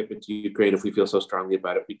security commitment to Ukraine, if we feel so strongly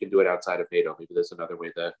about it, we can do it outside of NATO. Maybe there's another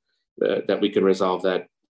way that we can resolve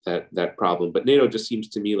that problem. But NATO just seems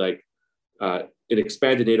to me like an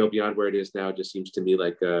expanded NATO beyond where it is now just seems to me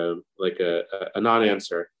like a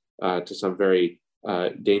non-answer to some very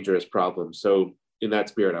dangerous problem. So in that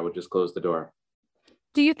spirit, I would just close the door.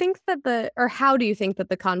 Do you think that how do you think that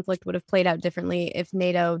the conflict would have played out differently if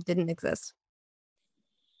NATO didn't exist?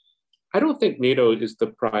 I don't think NATO is the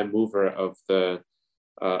prime mover of the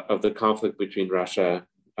conflict between Russia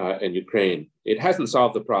and Ukraine. It hasn't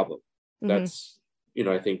solved the problem. That's,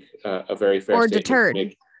 I think a very fair or statement deterred, to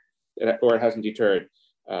make. Or it hasn't deterred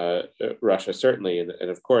Russia, certainly. And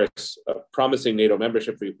of course, promising NATO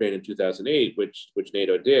membership for Ukraine in 2008, which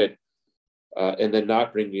NATO did, and then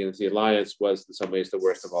not bringing it into the alliance was in some ways the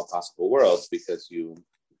worst of all possible worlds, because you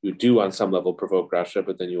do on some level provoke Russia,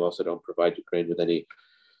 but then you also don't provide Ukraine with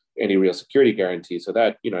any real security guarantee. So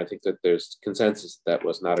that, I think that there's consensus that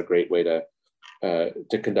was not a great way to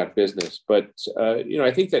conduct business. But,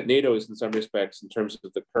 I think that NATO is in some respects, in terms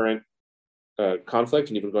of the current conflict,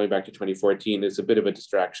 and even going back to 2014, is a bit of a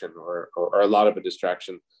distraction or a lot of a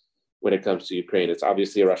distraction when it comes to Ukraine. It's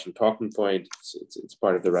obviously a Russian talking point. It's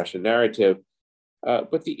part of the Russian narrative.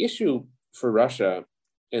 But the issue for Russia,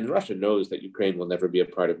 and Russia knows that Ukraine will never be a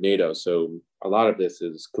part of NATO. So a lot of this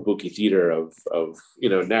is kabuki theater of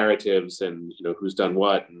narratives and who's done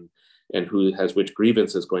what and who has which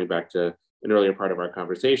grievances, going back to an earlier part of our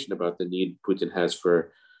conversation about the need Putin has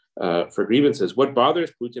for grievances. What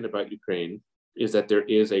bothers Putin about Ukraine is that there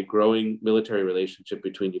is a growing military relationship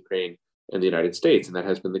between Ukraine and the United States, and that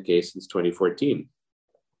has been the case since 2014.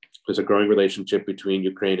 There's a growing relationship between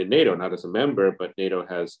Ukraine and NATO, not as a member, but NATO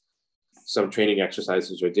has some training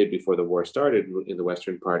exercises, or did before the war started, in the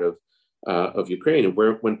western part of Ukraine. And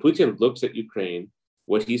when Putin looks at Ukraine,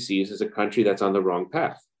 what he sees is a country that's on the wrong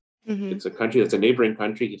path. It's a country that's a neighboring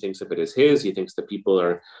country. He thinks of it as his. He thinks the people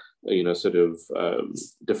are, sort of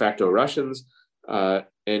de facto Russians.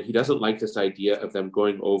 And he doesn't like this idea of them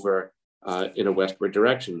going over in a westward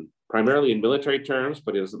direction, primarily in military terms,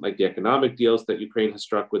 but he doesn't like the economic deals that Ukraine has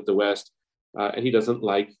struck with the West. And he doesn't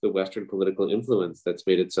like the Western political influence that's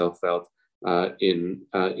made itself felt in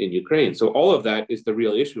Ukraine. So all of that is the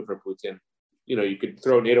real issue for Putin. You could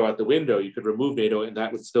throw NATO out the window, you could remove NATO, and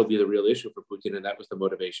that would still be the real issue for Putin. And that was the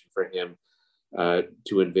motivation for him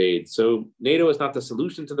to invade. So NATO is not the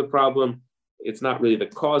solution to the problem. It's not really the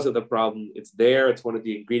cause of the problem. It's there. It's one of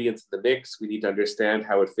the ingredients in the mix. We need to understand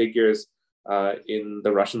how it figures. in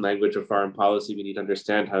the Russian language of foreign policy. We need to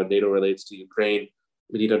understand how NATO relates to Ukraine.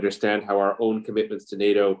 We need to understand how our own commitments to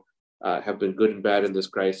NATO have been good and bad in this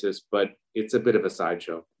crisis, but it's a bit of a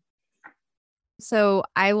sideshow. So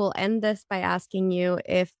I will end this by asking you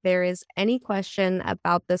if there is any question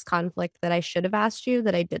about this conflict that I should have asked you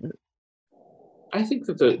that I didn't. I think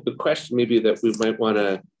that the question maybe that we might want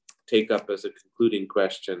to take up as a concluding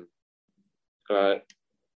question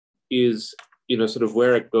is, sort of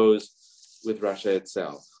where it goes with Russia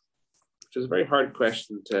itself, which is a very hard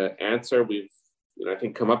question to answer. We've, I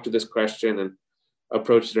think, come up to this question and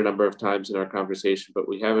approached it a number of times in our conversation, but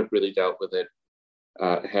we haven't really dealt with it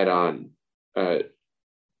head on.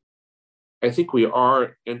 I think we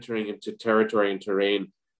are entering into territory and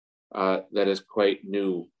terrain that is quite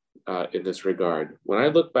new in this regard. When I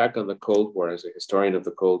look back on the Cold War as a historian of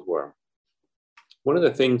the Cold War, one of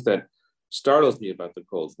the things that startles me about the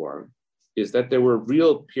Cold War is that there were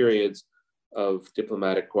real periods of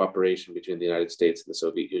diplomatic cooperation between the United States and the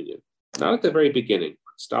Soviet Union. Not at the very beginning.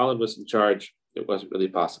 Stalin was in charge. It wasn't really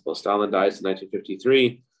possible. Stalin dies in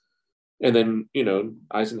 1953. And then,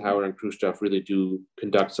 Eisenhower and Khrushchev really do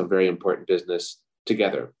conduct some very important business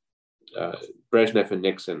together. Brezhnev and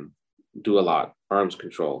Nixon do a lot, arms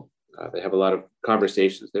control. They have a lot of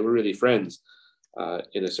conversations. They were really friends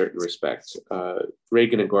in a certain respect.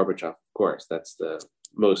 Reagan and Gorbachev, of course, that's the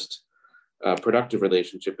most productive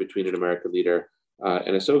relationship between an American leader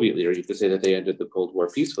and a Soviet leader. You could say that they ended the Cold War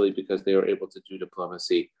peacefully because they were able to do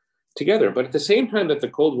diplomacy together. But at the same time that the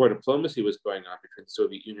Cold War diplomacy was going on between the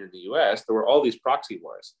Soviet Union and the US, there were all these proxy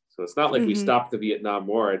wars. So it's not like we stopped the Vietnam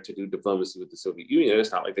War to do diplomacy with the Soviet Union.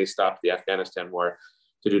 It's not like they stopped the Afghanistan War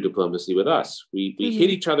to do diplomacy with us. We hit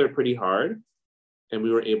each other pretty hard and we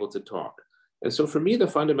were able to talk. And so for me, the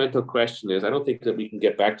fundamental question is, I don't think that we can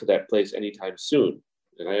get back to that place anytime soon.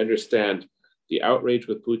 And I understand the outrage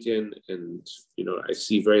with Putin, and I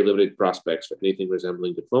see very limited prospects for anything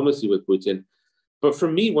resembling diplomacy with Putin. But for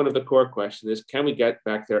me, one of the core questions is, can we get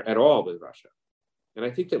back there at all with Russia? And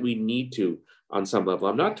I think that we need to on some level.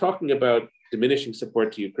 I'm not talking about diminishing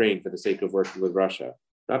support to Ukraine for the sake of working with Russia.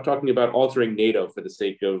 I'm not talking about altering NATO for the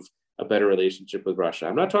sake of a better relationship with Russia.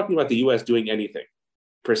 I'm not talking about the US doing anything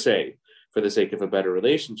per se for the sake of a better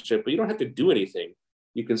relationship, but you don't have to do anything.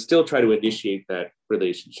 You can still try to initiate that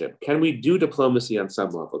relationship. Can we do diplomacy on some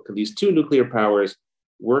level? Can these two nuclear powers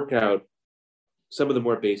work out some of the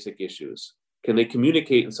more basic issues? Can they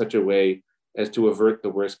communicate in such a way as to avert the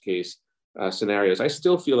worst case scenarios? I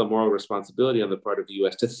still feel a moral responsibility on the part of the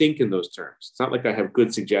US to think in those terms. It's not like I have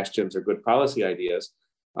good suggestions or good policy ideas.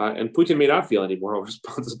 And Putin may not feel any moral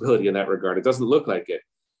responsibility in that regard. It doesn't look like it.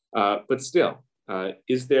 But still,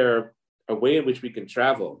 is there a way in which we can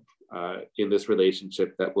travel in this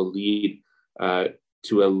relationship that will lead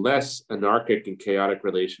to a less anarchic and chaotic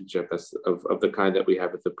relationship of the kind that we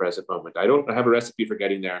have at the present moment? I don't have a recipe for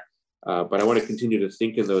getting there, but I want to continue to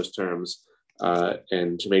think in those terms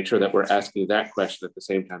and to make sure that we're asking that question at the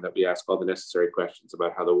same time that we ask all the necessary questions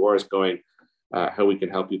about how the war is going, how we can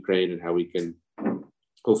help Ukraine, and how we can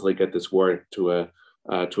hopefully get this war to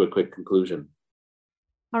a quick conclusion.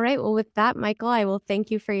 All right. Well, with that, Michael, I will thank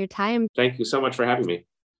you for your time. Thank you so much for having me.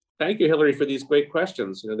 Thank you, Hillary, for these great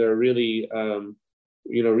questions. They're really,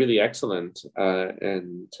 really excellent,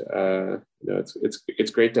 and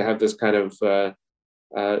it's great to have this kind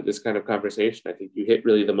of conversation. I think you hit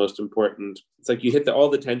really the most important. It's like you hit all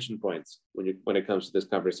the tension points when it comes to this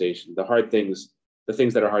conversation. The hard things, the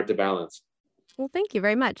things that are hard to balance. Well, thank you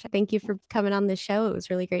very much. Thank you for coming on this show. It was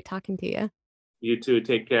really great talking to you. You too.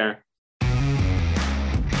 Take care.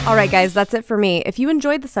 All right, guys, that's it for me. If you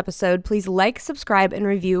enjoyed this episode, please like, subscribe, and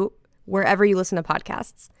review wherever you listen to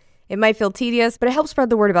podcasts. It might feel tedious, but it helps spread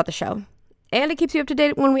the word about the show. And it keeps you up to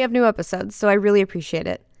date when we have new episodes, so I really appreciate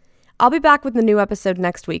it. I'll be back with the new episode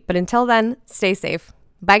next week, but until then, stay safe.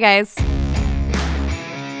 Bye, guys.